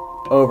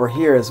over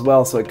here as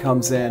well, so it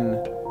comes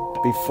in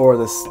before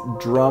this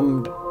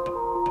drum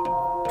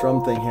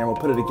thing here. We'll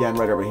put it again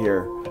right over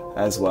here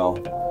as well,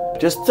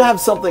 just to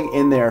have something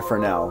in there for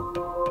now.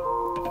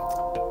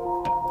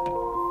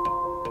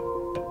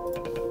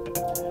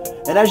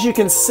 And as you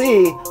can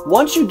see,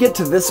 once you get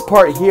to this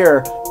part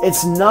here,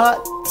 it's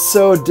not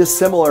so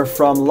dissimilar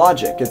from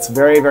Logic. It's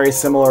very, very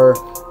similar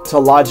to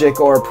Logic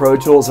or Pro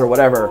Tools or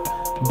whatever.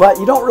 But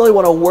you don't really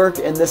want to work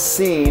in this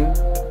scene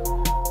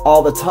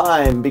all the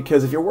time,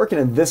 because if you're working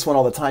in this one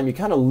all the time, you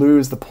kind of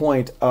lose the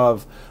point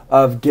of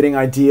getting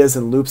ideas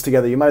and loops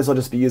together. You might as well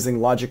just be using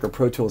Logic or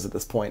Pro Tools at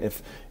this point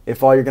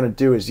if all you're going to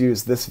do is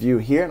use this view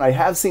here. And I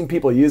have seen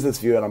people use this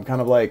view, and I'm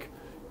kind of like,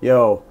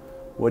 yo,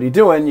 what are you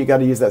doing? You got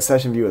to use that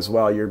session view as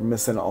well. You're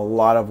missing a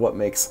lot of what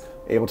makes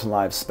Ableton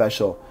Live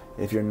special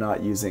if you're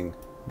not using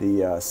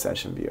the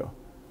session view.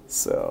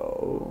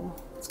 So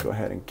let's go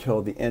ahead and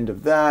kill the end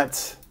of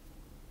that.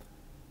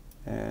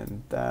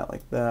 And that,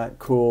 like that,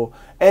 cool.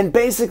 And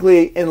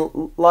basically,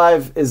 in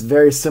Live is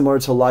very similar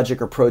to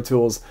Logic or Pro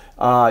Tools.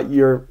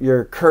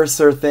 Your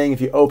cursor thing, if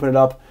you open it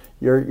up,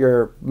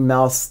 your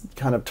mouse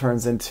kind of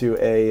turns into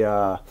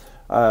a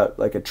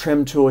like a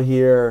trim tool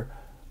here.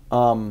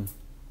 You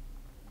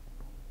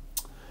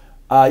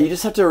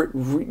just have to,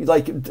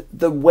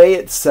 the way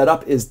it's set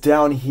up is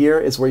down here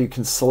is where you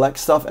can select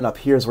stuff, and up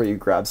here is where you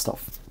grab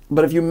stuff.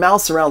 But if you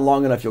mouse around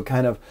long enough, you'll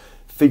kind of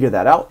figure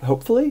that out,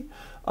 hopefully.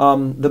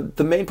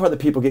 The main part that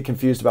people get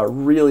confused about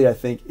really, I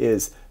think,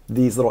 is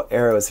these little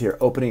arrows here,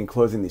 opening and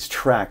closing these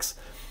tracks.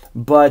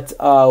 But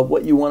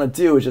what you want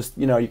to do is just,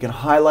 you can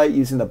highlight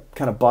using the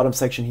kind of bottom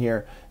section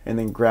here, and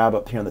then grab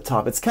up here on the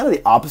top. It's kind of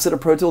the opposite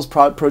of Pro Tools.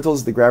 Pro Tools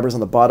is the grabbers on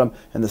the bottom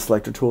and the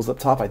selector tools up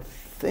top, I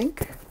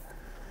think.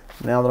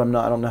 Now that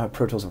I don't know how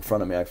Pro Tools in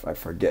front of me, I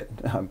forget.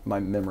 My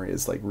memory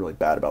is like really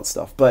bad about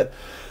stuff. But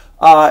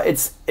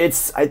it's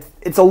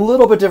a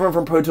little bit different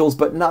from Pro Tools,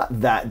 but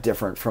not that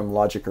different from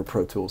Logic or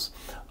Pro Tools.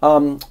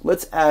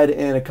 Let's add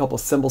in a couple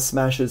cymbal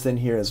smashes in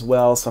here as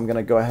well. So I'm going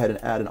to go ahead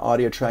and add an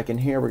audio track in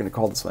here. We're going to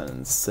call this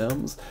one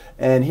Sims.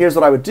 And here's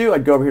what I would do.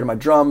 I'd go over here to my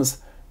drums,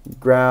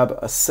 grab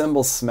a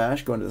cymbal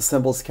smash, go into the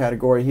cymbals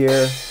category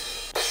here.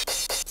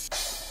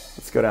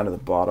 Let's go down to the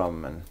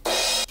bottom and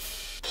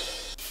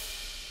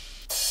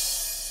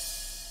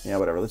yeah,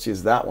 whatever. Let's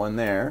use that one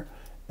there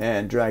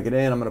and drag it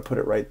in. I'm going to put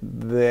it right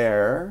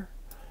there.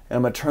 And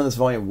I'm going to turn this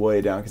volume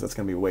way down because that's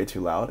going to be way too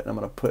loud. And I'm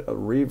going to put a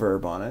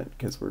reverb on it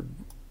because we're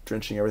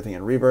drenching everything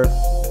in reverb.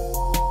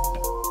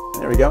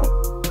 There we go.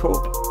 Cool.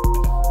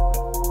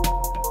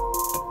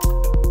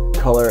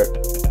 Color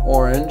it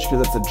orange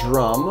because that's a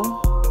drum.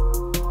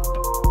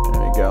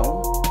 There we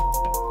go.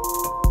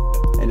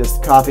 And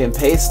just copy and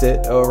paste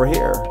it over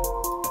here.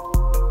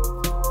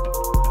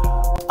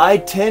 I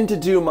tend to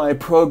do my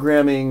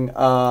programming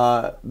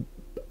a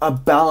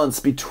balance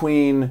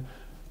between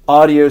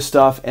audio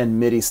stuff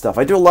and MIDI stuff.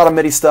 I do a lot of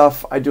MIDI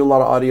stuff. I do a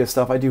lot of audio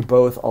stuff. I do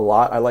both a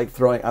lot. I like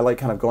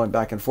kind of going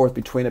back and forth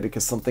between it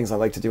because some things I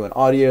like to do in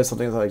audio, some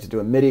things I like to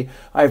do in MIDI.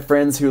 I have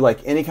friends who like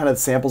any kind of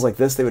samples like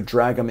this, they would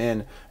drag them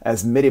in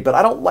as MIDI, but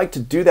I don't like to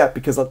do that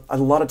because a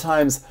lot of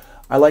times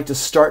I like to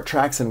start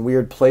tracks in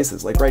weird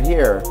places, like right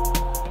here,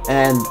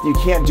 and you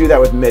can't do that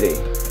with MIDI.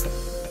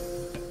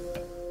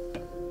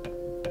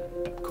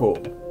 Cool.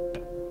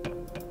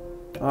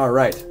 All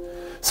right.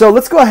 So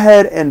let's go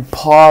ahead and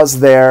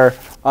pause there.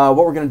 What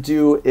we're going to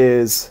do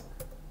is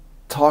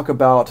talk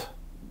about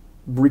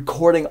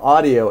recording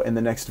audio in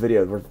the next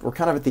video. We're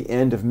kind of at the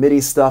end of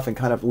MIDI stuff and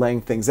kind of laying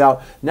things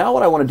out. Now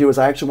what I want to do is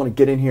I actually want to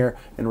get in here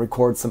and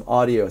record some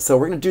audio. So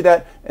we're going to do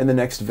that in the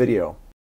next video.